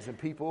things and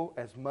people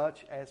as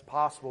much as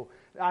possible.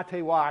 I tell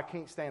you why, I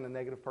can't stand a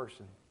negative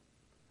person.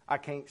 I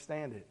can't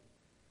stand it.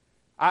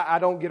 I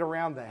don't get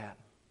around that.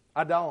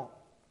 I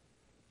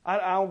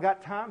don't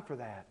got time for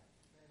that.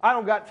 I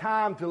don't got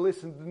time to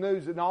listen to the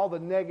news and all the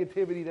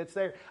negativity that's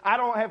there. I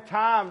don't have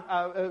time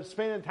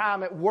spending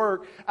time at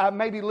work,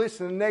 maybe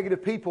listening to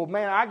negative people.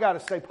 Man, I got to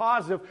stay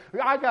positive.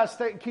 I got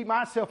to keep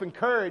myself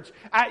encouraged.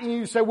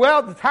 You say,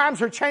 well, the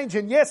times are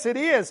changing. Yes, it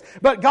is.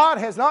 But God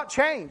has not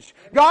changed.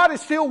 God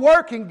is still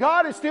working.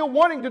 God is still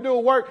wanting to do a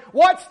work.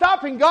 What's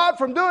stopping God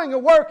from doing a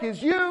work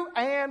is you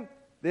and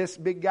this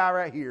big guy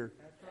right here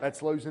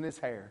that's losing his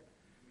hair.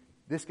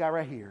 This guy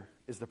right here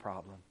is the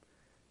problem.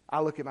 I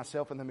look at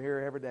myself in the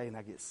mirror every day and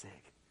I get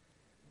sick.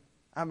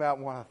 I'm about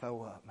to want to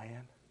throw up,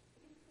 man.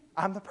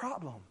 I'm the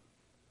problem.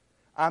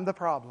 I'm the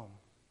problem.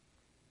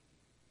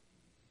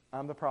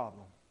 I'm the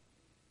problem.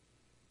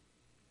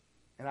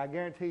 And I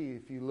guarantee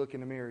you, if you look in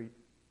the mirror,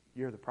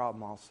 you're the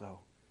problem also.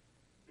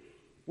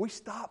 We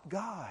stop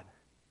God.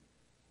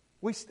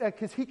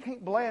 Because He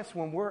can't bless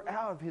when we're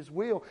out of His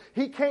will.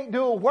 He can't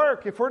do a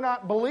work if we're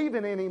not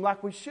believing in Him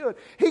like we should.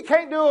 He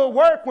can't do a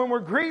work when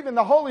we're grieving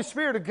the Holy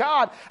Spirit of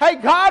God. Hey,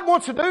 God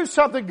wants to do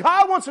something.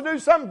 God wants to do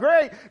something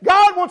great.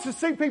 God wants to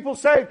see people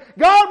saved.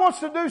 God wants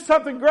to do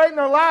something great in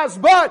their lives.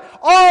 But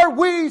are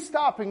we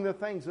stopping the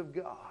things of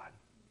God?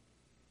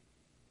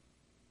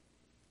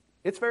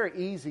 It's very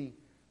easy.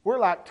 We're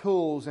like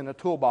tools in a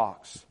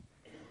toolbox.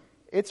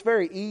 It's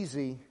very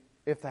easy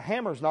if the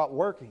hammer's not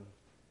working.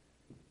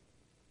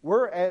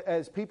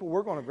 As people,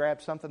 we're going to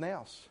grab something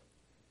else.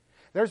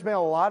 There's been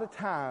a lot of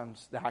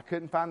times that I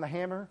couldn't find the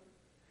hammer,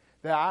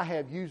 that I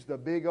have used a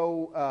big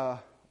old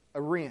a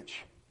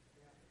wrench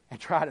and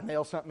tried to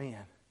nail something in.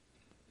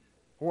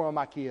 One of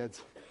my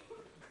kids.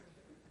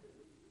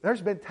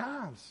 There's been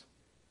times.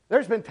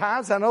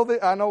 I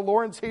know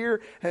Lauren's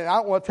here, and I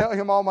don't want to tell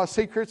him all my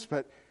secrets,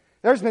 but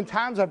there's been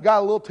times I've got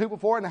a little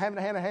 2x4 and I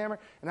haven't had a hammer,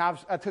 and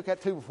I took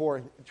that 2x4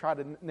 and tried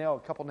to nail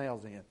a couple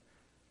nails in.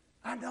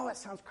 I know it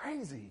sounds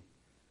crazy.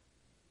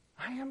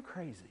 I am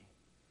crazy.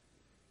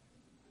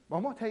 But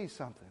I'm going to tell you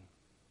something.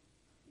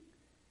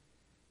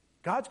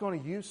 God's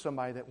going to use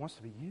somebody that wants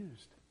to be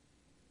used.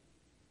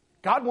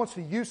 God wants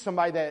to use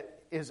somebody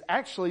that is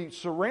actually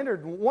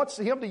surrendered and wants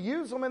Him to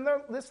use them in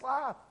this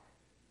life.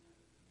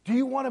 Do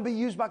you want to be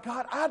used by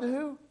God? I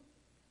do.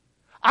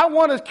 I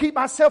want to keep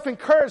myself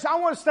encouraged. I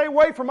want to stay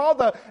away from all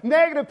the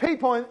negative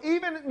people. And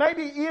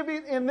maybe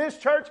even in this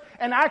church,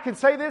 and I can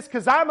say this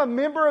because I'm a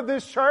member of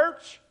this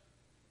church.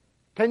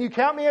 Can you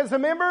count me as a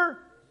member?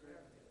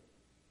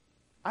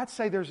 I'd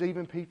say there's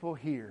even people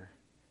here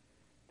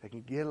that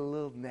can get a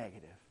little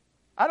negative.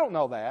 I don't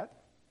know that.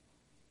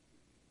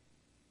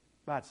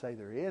 But I'd say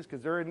there is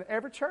because they're in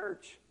every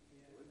church.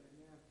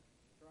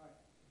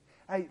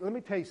 Hey, let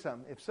me tell you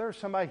something. If there's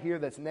somebody here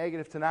that's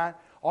negative tonight,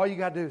 all you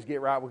got to do is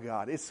get right with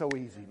God. It's so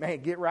easy. Man,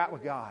 get right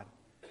with God.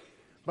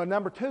 But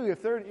number two,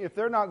 if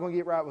they're not going to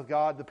get right with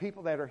God, the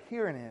people that are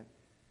hearing it,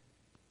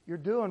 you're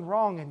doing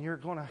wrong and you're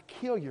going to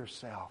kill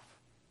yourself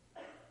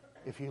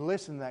if you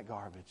listen to that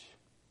garbage.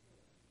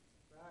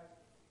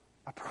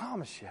 I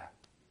promise you.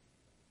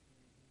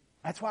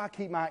 That's why I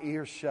keep my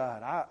ears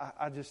shut.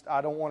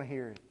 I don't want to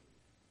hear it.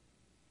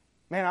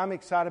 Man, I'm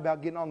excited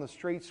about getting on the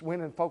streets,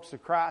 winning folks to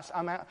Christ.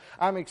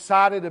 I'm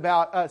excited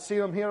about seeing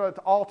them here at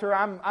the altar.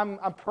 I'm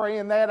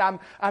praying that. I'm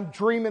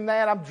dreaming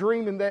that. I'm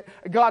dreaming that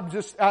God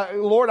just,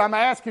 Lord, I'm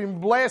asking Him to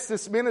bless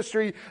this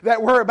ministry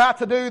that we're about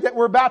to do, that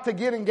we're about to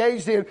get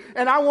engaged in.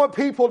 And I want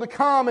people to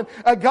come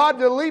and God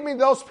to lead me to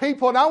those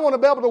people. And I want to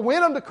be able to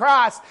win them to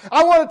Christ.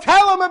 I want to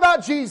tell them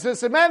about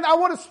Jesus. And man, I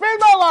want to spend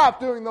my life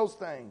doing those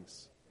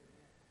things.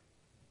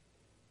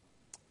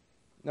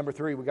 Number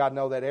three, we got to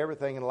know that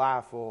everything in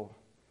life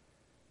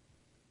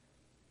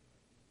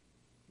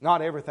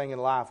not everything in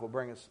life will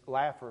bring us a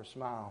laugh or a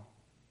smile.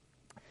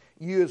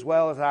 You as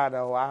well as I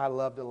know, I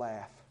love to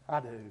laugh. I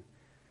do.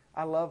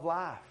 I love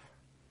life.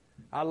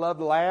 I love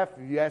to laugh.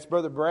 If you ask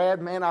Brother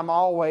Brad, man, I'm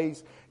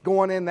always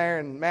going in there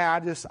and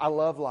man, I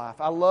love life.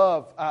 I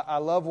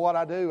love what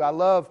I do. I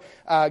love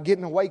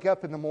getting to wake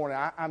up in the morning.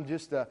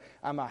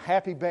 I'm a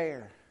happy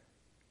bear.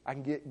 I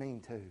can get mean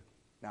too.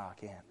 No, I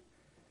can't.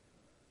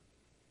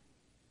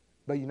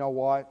 But you know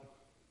what?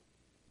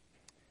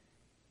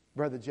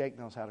 Brother Jake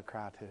knows how to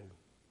cry too.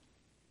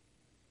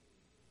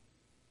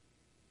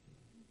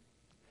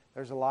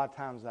 There's a lot of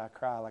times that I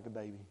cry like a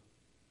baby.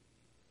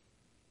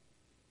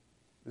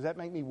 Does that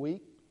make me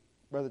weak,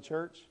 Brother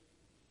Church?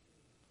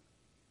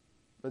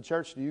 Brother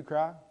Church, do you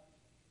cry?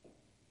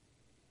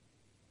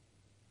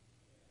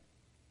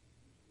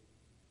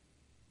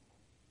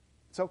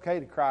 It's okay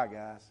to cry,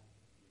 guys.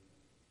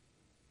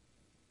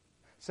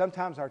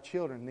 Sometimes our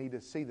children need to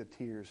see the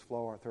tears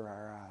flow through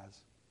our eyes.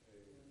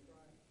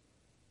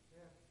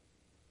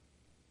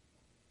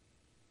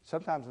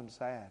 Sometimes I'm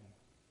sad.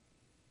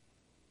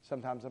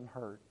 Sometimes I'm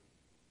hurt.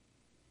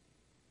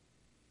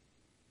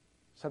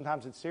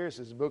 Sometimes it's serious.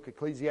 As the book of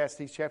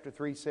Ecclesiastes chapter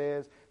 3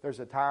 says, there's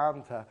a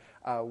time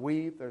to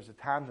weep, there's a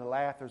time to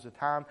laugh, there's a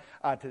time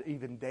to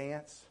even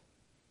dance.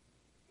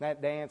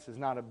 That dance is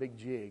not a big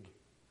jig.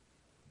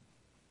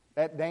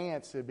 That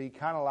dance would be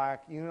kind of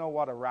like, you know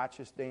what a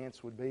righteous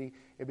dance would be?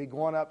 It'd be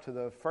going up to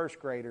the first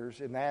graders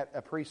in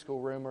a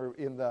preschool room or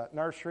in the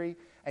nursery,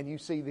 and you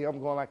see them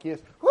going like this,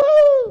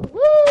 woo,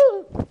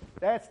 woo.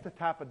 That's the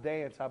type of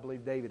dance I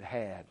believe David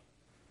had.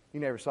 You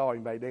never saw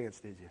anybody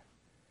dance, did you?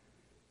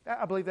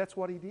 I believe that's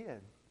what he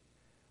did.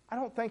 I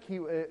don't think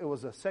it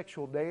was a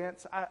sexual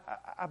dance.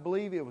 I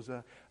believe it was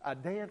a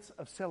dance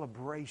of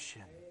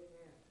celebration.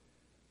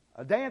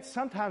 A dance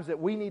sometimes that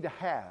we need to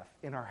have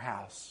in our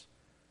house.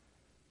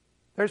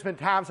 There's been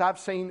times I've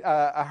seen,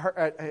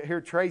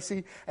 hear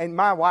Tracy, and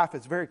my wife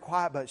is very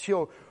quiet, but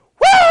she'll,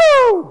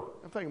 woo!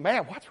 I'm thinking,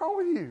 man, what's wrong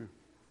with you?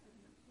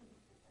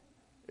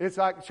 It's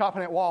like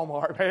shopping at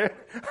Walmart, man.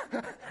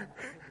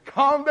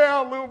 Calm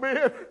down a little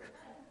bit.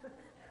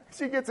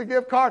 She gets a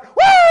gift card,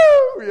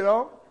 woo! You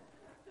know.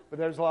 But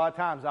there's a lot of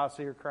times I'll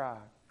see her cry.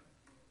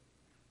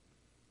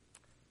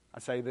 I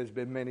say there's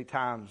been many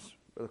times,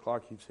 Brother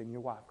Clark, you've seen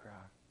your wife cry.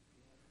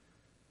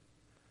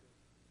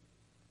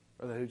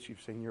 Brother Hoots,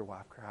 you've seen your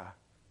wife cry.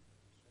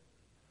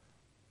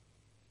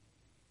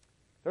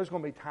 There's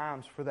going to be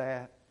times for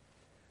that.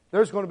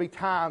 There's going to be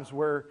times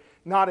where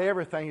not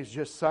everything is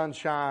just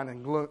sunshine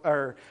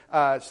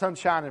and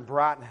sunshine and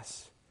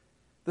brightness.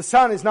 The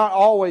sun is not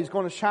always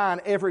going to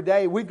shine every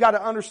day. We've got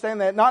to understand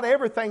that not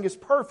everything is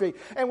perfect,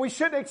 and we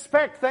shouldn't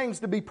expect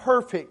things to be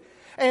perfect.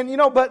 And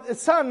but the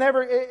sun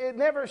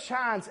never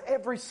shines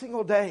every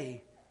single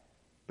day.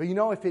 But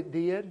if it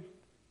did,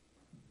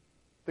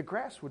 the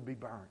grass would be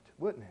burnt,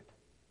 wouldn't it?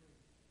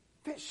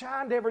 If it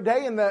shined every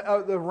day and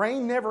the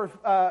rain never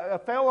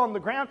fell on the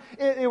ground,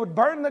 it would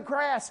burn the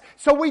grass.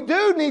 So we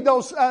do need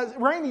those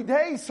rainy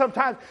days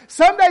sometimes.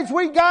 Some days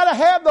we got to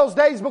have those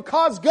days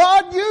because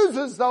God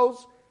uses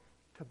those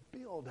to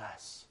build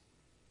us,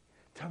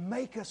 to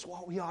make us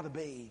what we ought to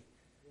be.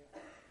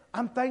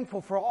 I'm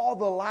thankful for all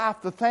the life,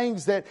 the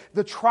things that,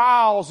 the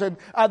trials and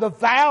the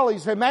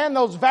valleys. And man,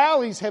 those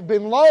valleys have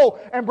been low.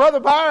 And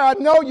Brother Byer, I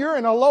know you're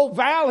in a low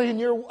valley and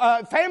your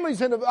family's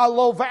in a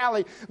low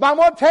valley. But I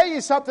want to tell you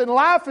something.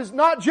 Life is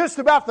not just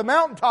about the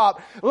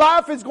mountaintop.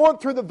 Life is going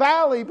through the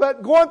valley.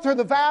 But going through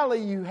the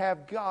valley, you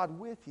have God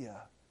with you.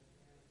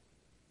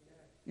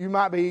 You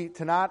might be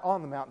tonight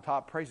on the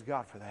mountaintop. Praise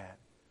God for that.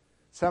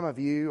 Some of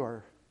you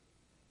are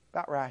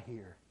about right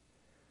here.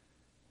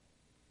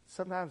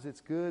 Sometimes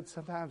it's good.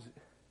 Sometimes it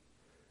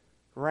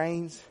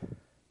rains.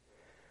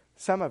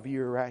 Some of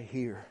you are right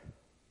here.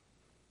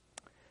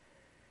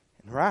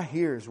 And right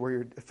here is where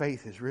your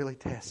faith is really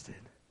tested.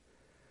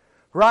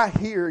 Right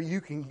here you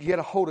can get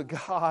a hold of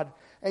God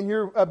and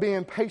you're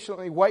being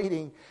patiently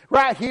waiting.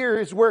 Right here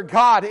is where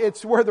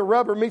it's where the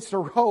rubber meets the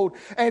road.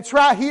 And it's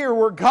right here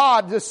where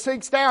God just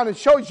sinks down and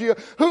shows you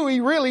who He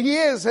really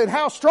is and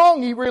how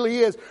strong He really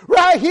is.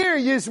 Right here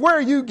is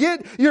where you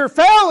get your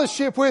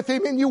fellowship with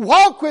Him and you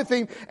walk with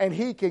Him and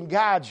He can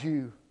guide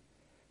you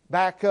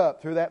back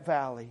up through that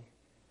valley.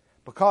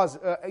 Because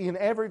in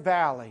every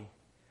valley,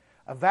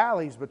 a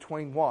valley is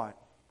between what?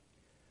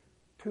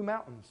 Two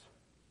mountains.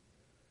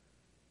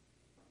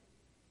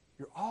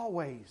 You're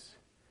always,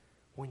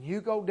 when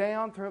you go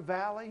down through a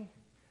valley,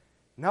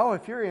 no,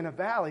 if you're in a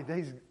valley,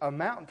 there's a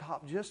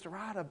mountaintop just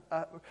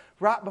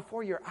right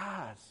before your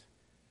eyes.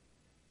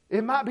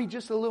 It might be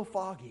just a little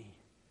foggy.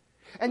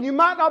 And you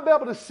might not be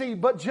able to see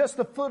but just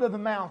the foot of the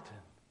mountain.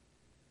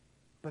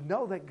 But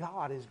know that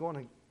God is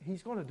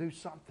He's going to do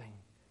something.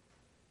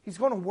 He's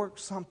going to work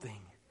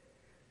something.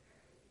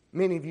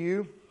 Many of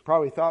you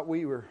probably thought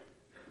we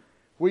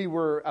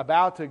were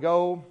about to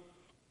go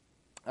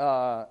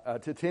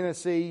to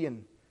Tennessee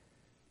and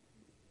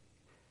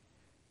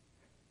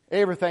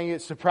everything.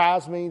 It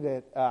surprised me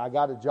that I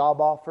got a job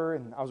offer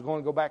and I was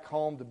going to go back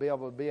home to be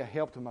able to be a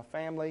help to my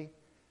family.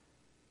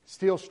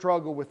 Still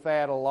struggle with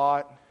that a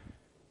lot.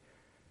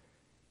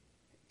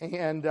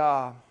 And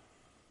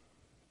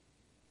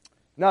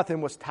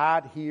nothing was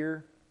tied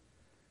here.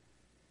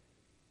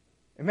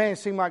 And man, it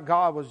seemed like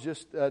God was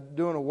just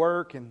doing a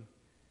work and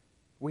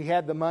we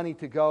had the money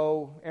to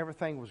go.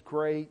 Everything was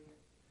great.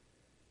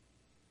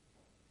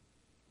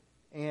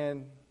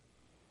 And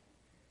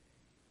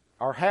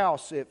our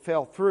house, it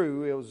fell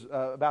through. It was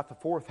about the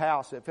fourth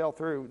house. It fell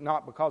through,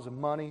 not because of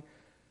money,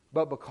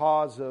 but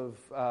because of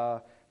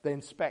the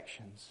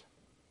inspections.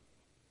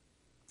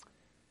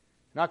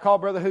 And I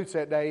called Brother Hoots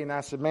that day and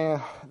I said,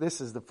 man,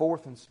 this is the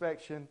fourth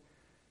inspection.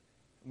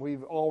 We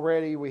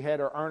had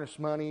our earnest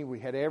money. We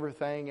had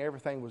everything.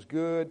 Everything was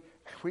good.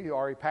 We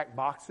already packed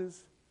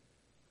boxes.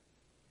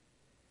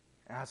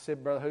 And I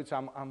said, Brother Hoots,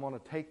 I'm going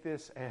to take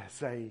this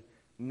as a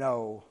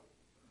no.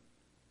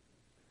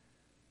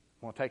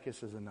 I'm going to take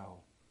this as a no.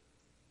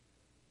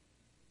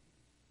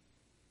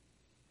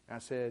 I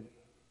said,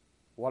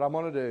 what I'm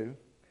going to do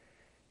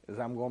is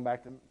I'm going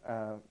back to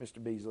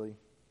Mr. Beasley.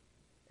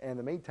 And in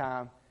the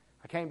meantime,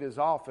 I came to his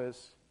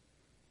office,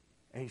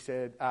 and he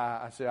said,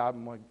 I said,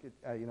 I'm going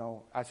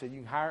to, I said, you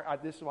can hire,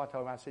 this is what I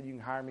told him. I said, you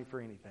can hire me for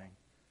anything.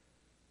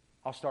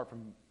 I'll start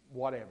from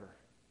whatever,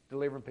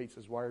 delivering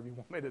pizzas, whatever you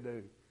want me to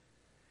do.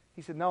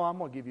 He said, no, I'm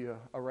going to give you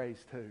a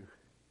raise too.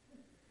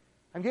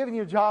 I'm giving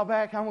you a job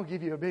back. I'm going to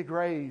give you a big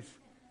raise.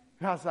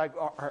 And I was like,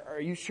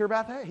 are you sure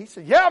about that? He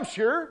said, yeah, I'm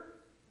sure.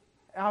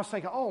 And I was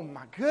thinking, oh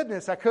my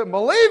goodness, I couldn't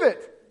believe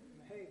it.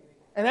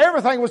 And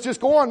everything was just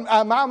going,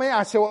 my man.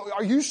 I said, well,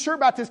 are you sure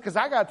about this? Because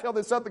I got to tell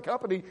this other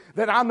company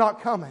that I'm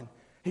not coming.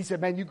 He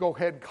said, man, you go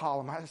ahead and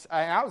call them.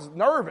 I was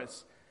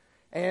nervous.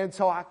 And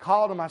so I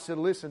called him. I said,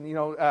 listen,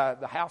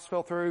 the house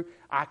fell through.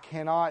 I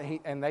cannot.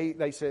 And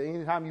they said,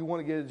 anytime you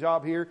want to get a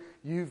job here,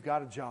 you've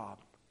got a job.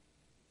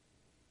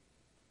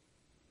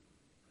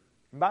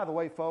 And by the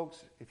way, folks,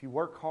 if you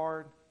work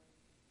hard,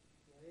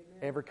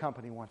 every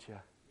company wants you.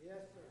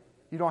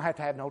 You don't have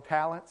to have no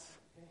talents.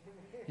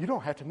 You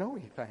don't have to know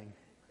anything.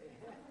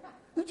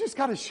 You just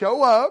got to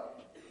show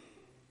up,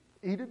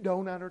 eat a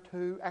donut or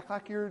two, act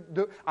like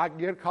I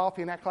get a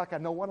coffee and act like I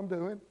know what I'm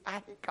doing.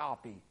 I hate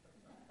coffee.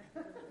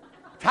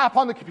 Type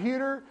on the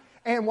computer,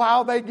 and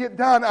while they get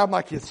done, I'm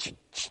like, and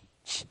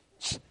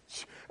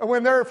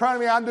when they're in front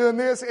of me, I'm doing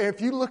this. And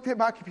if you looked at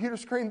my computer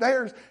screen,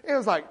 it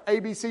was like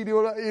ABC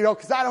doing,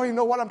 because I don't even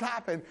know what I'm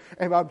typing.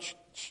 And I'm,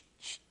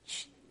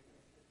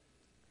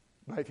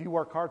 But if you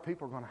work hard,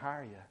 people are going to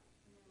hire you.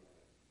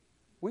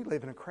 We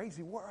live in a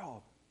crazy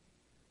world.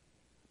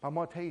 I'm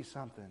going to tell you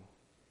something.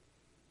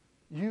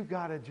 You've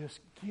got to just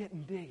get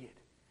and dig it.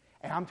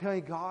 And I'm telling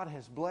you, God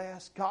has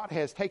blessed. God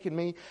has taken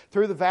me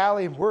through the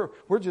valley, and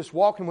we're just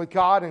walking with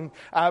God. And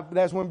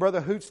that's when Brother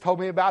Hoots told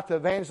me about the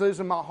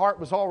evangelism. My heart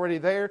was already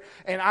there,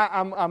 and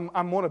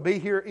I'm going to be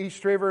here at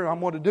East River, and I'm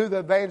going to do the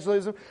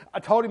evangelism.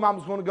 I told him I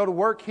was going to go to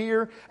work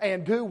here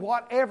and do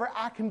whatever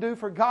I can do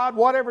for God,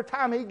 whatever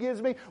time He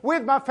gives me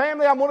with my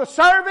family. I'm going to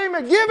serve Him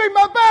and give Him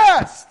my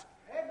best.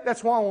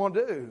 That's what I want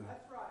to do.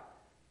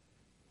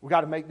 We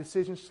got to make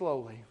decisions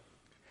slowly.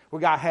 We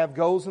got to have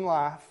goals in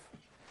life.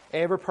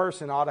 Every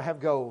person ought to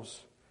have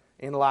goals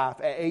in life.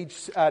 At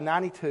age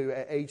 92,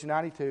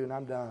 and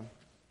I'm done,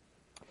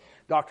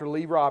 Dr.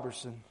 Lee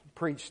Robertson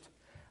preached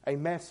a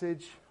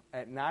message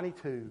at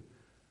 92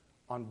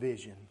 on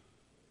vision.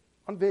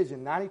 On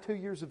vision, 92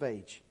 years of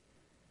age.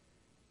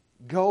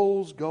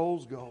 Goals,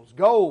 goals, goals.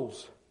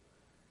 Goals.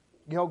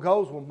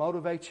 Goals will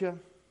motivate you.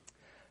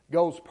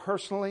 Goals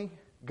personally.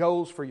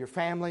 Goals for your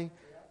family.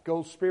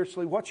 Goals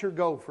spiritually. What's your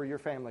goal for your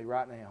family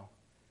right now?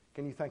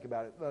 Can you think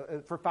about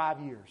it? For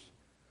 5 years.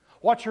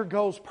 What's your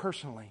goals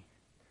personally?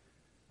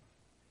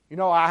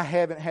 I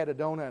haven't had a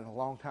donut in a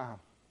long time.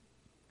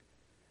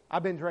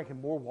 I've been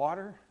drinking more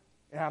water,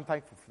 and I'm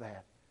thankful for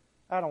that.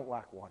 I don't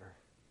like water.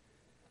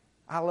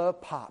 I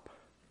love pop.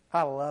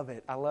 I love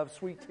it. I love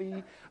sweet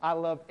tea. I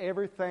love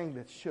everything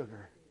that's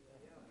sugar.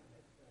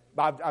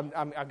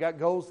 I've got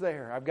goals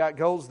there. I've got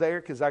goals there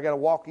because I got to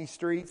walk these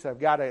streets. I've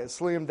got to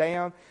slim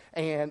down,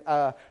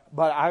 but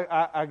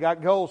I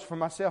got goals for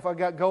myself. I've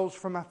got goals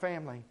for my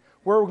family.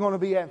 Where we're going to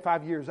be at in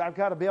 5 years. I've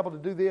got to be able to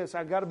do this.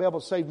 I've got to be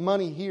able to save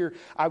money here.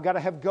 I've got to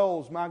have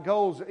goals. My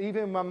goals,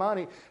 even my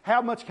money.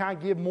 How much can I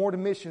give more to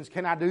missions?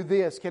 Can I do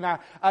this? Can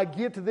I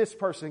give to this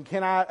person?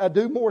 Can I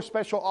do more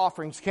special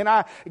offerings? Can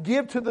I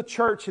give to the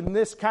church in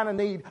this kind of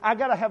need? I've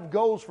got to have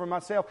goals for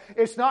myself.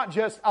 It's not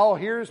just,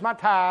 here's my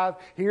tithe.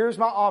 Here's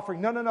my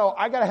offering. No.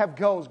 I got to have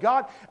goals.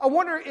 God, I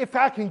wonder if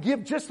I can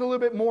give just a little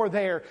bit more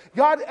there.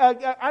 God,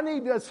 I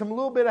need some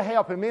little bit of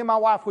help. And me and my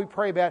wife, we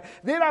pray about it.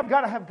 Then I've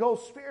got to have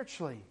goals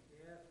spiritually.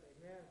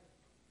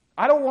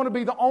 I don't want to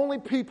be the only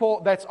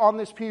people that's on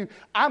this pew.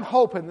 I'm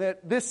hoping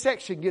that this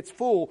section gets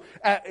full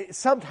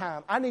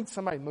sometime. I need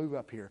somebody to move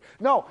up here.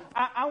 No,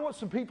 I want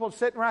some people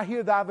sitting right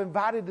here that I've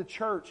invited to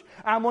church.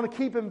 I'm going to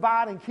keep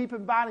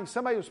inviting.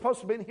 Somebody was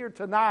supposed to be here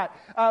tonight,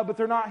 but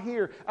they're not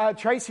here.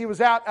 Tracy was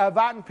out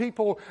inviting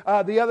people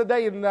the other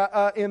day in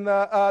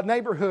the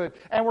neighborhood,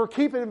 and we're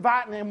keeping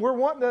inviting, and we're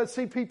wanting to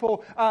see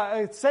people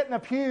sit in the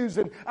pews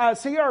and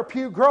see our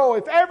pew grow.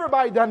 If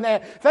everybody done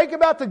that, think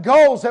about the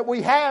goals that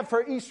we have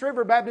for East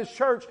River Baptist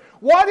Church.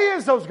 What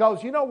is those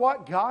goals? You know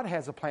what? God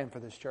has a plan for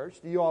this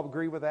church. Do you all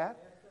agree with that?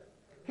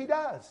 He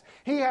does.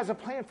 He has a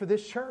plan for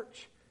this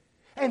church.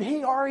 And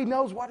He already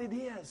knows what it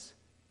is.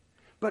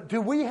 But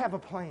do we have a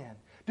plan?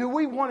 Do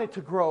we want it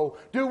to grow?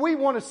 Do we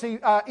want to see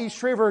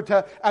East River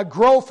to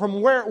grow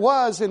from where it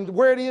was and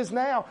where it is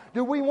now?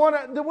 Do we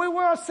want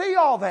to see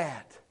all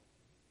that?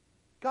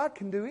 God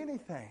can do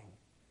anything.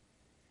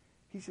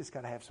 He's just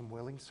got to have some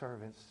willing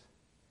servants.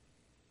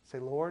 Say,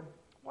 Lord,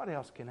 what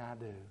else can I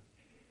do?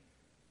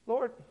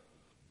 Lord,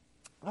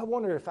 I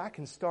wonder if I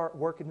can start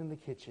working in the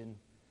kitchen.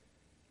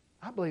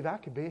 I believe I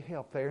could be a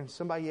help there, and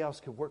somebody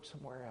else could work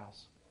somewhere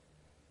else.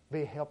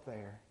 Be a help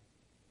there.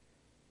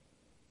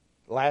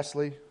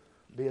 Lastly,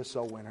 be a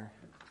soul winner.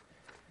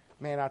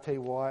 Man, I tell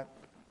you what,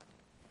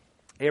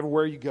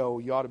 everywhere you go,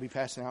 you ought to be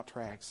passing out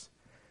tracts.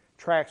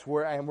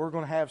 And we're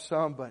going to have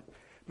some, but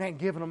man,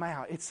 giving them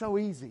out. It's so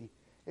easy.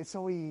 It's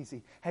so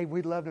easy. Hey,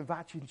 we'd love to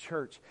invite you to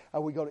church.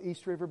 We go to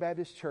East River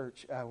Baptist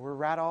Church. We're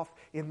right off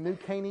in New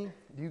Caney.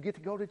 Do you get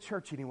to go to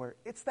church anywhere?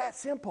 It's that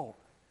simple.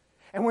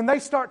 And when they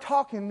start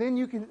talking, then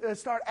you can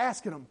start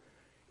asking them.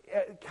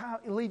 Can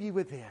I leave you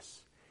with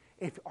this?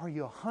 Are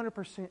you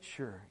 100%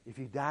 sure if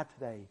you died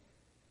today,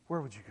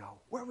 where would you go?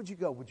 Where would you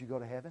go? Would you go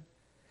to heaven?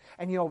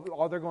 And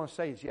all they're going to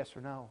say is yes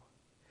or no.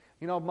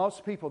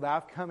 Most people that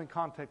I've come in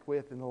contact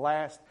with in the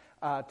last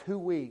 2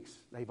 weeks,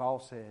 they've all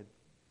said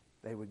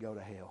they would go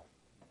to hell.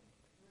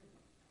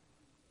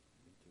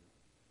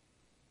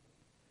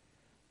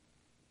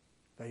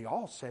 They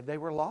all said they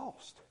were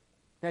lost.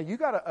 Now you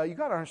got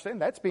to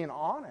understand that's being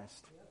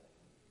honest.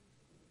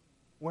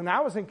 When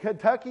I was in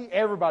Kentucky,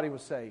 everybody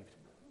was saved.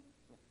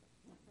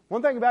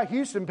 One thing about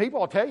Houston, people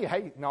will tell you,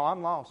 "Hey, no,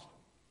 I'm lost,"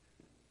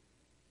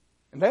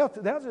 and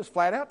they'll just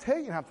flat out tell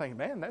you. And I'm thinking,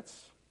 man,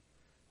 that's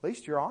at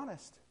least you're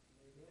honest.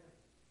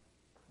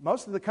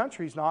 Most of the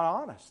country's not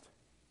honest,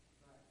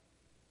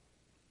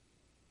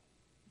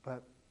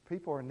 but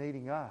people are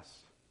needing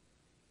us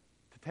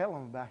to tell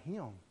them about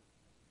Him.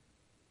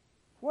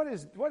 What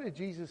did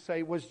Jesus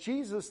say? Was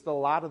Jesus the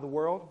light of the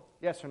world?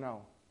 Yes or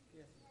no?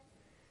 Yes.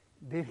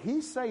 Did He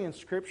say in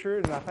Scripture,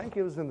 and I think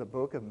it was in the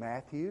book of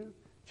Matthew,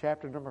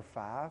 chapter number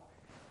 5,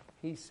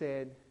 He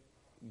said,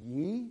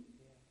 "Ye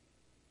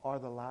are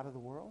the light of the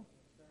world"?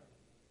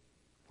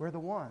 We're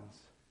the ones.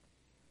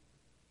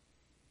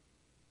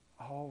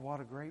 Oh, what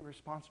a great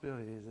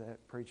responsibility is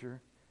that, preacher.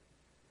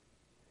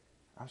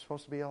 I'm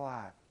supposed to be a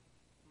light.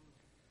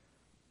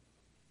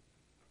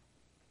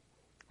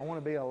 I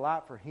want to be a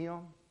light for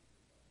Him.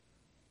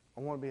 I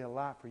want to be a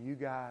light for you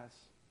guys.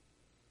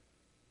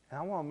 And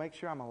I want to make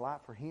sure I'm a light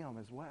for Him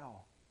as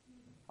well.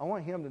 I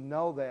want Him to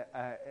know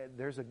that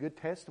there's a good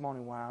testimony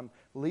while I'm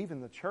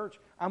leaving the church.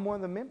 I'm one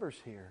of the members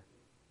here.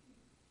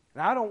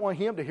 And I don't want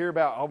him to hear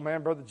about, "Oh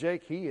man, Brother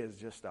Jake, he is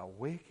just a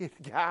wicked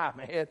guy,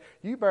 man.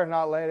 You better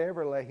not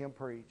ever let him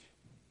preach."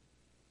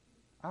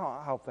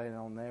 I hope they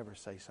don't ever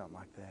say something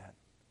like that.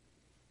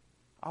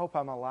 I hope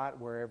I'm a light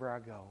wherever I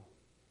go.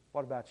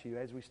 What about you?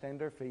 As we stand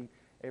at our feet,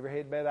 every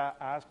head bowed,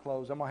 eyes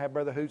closed. I'm going to have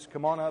Brother Hoots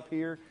come on up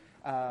here.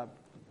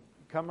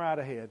 Come right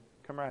ahead.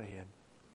 Come right ahead.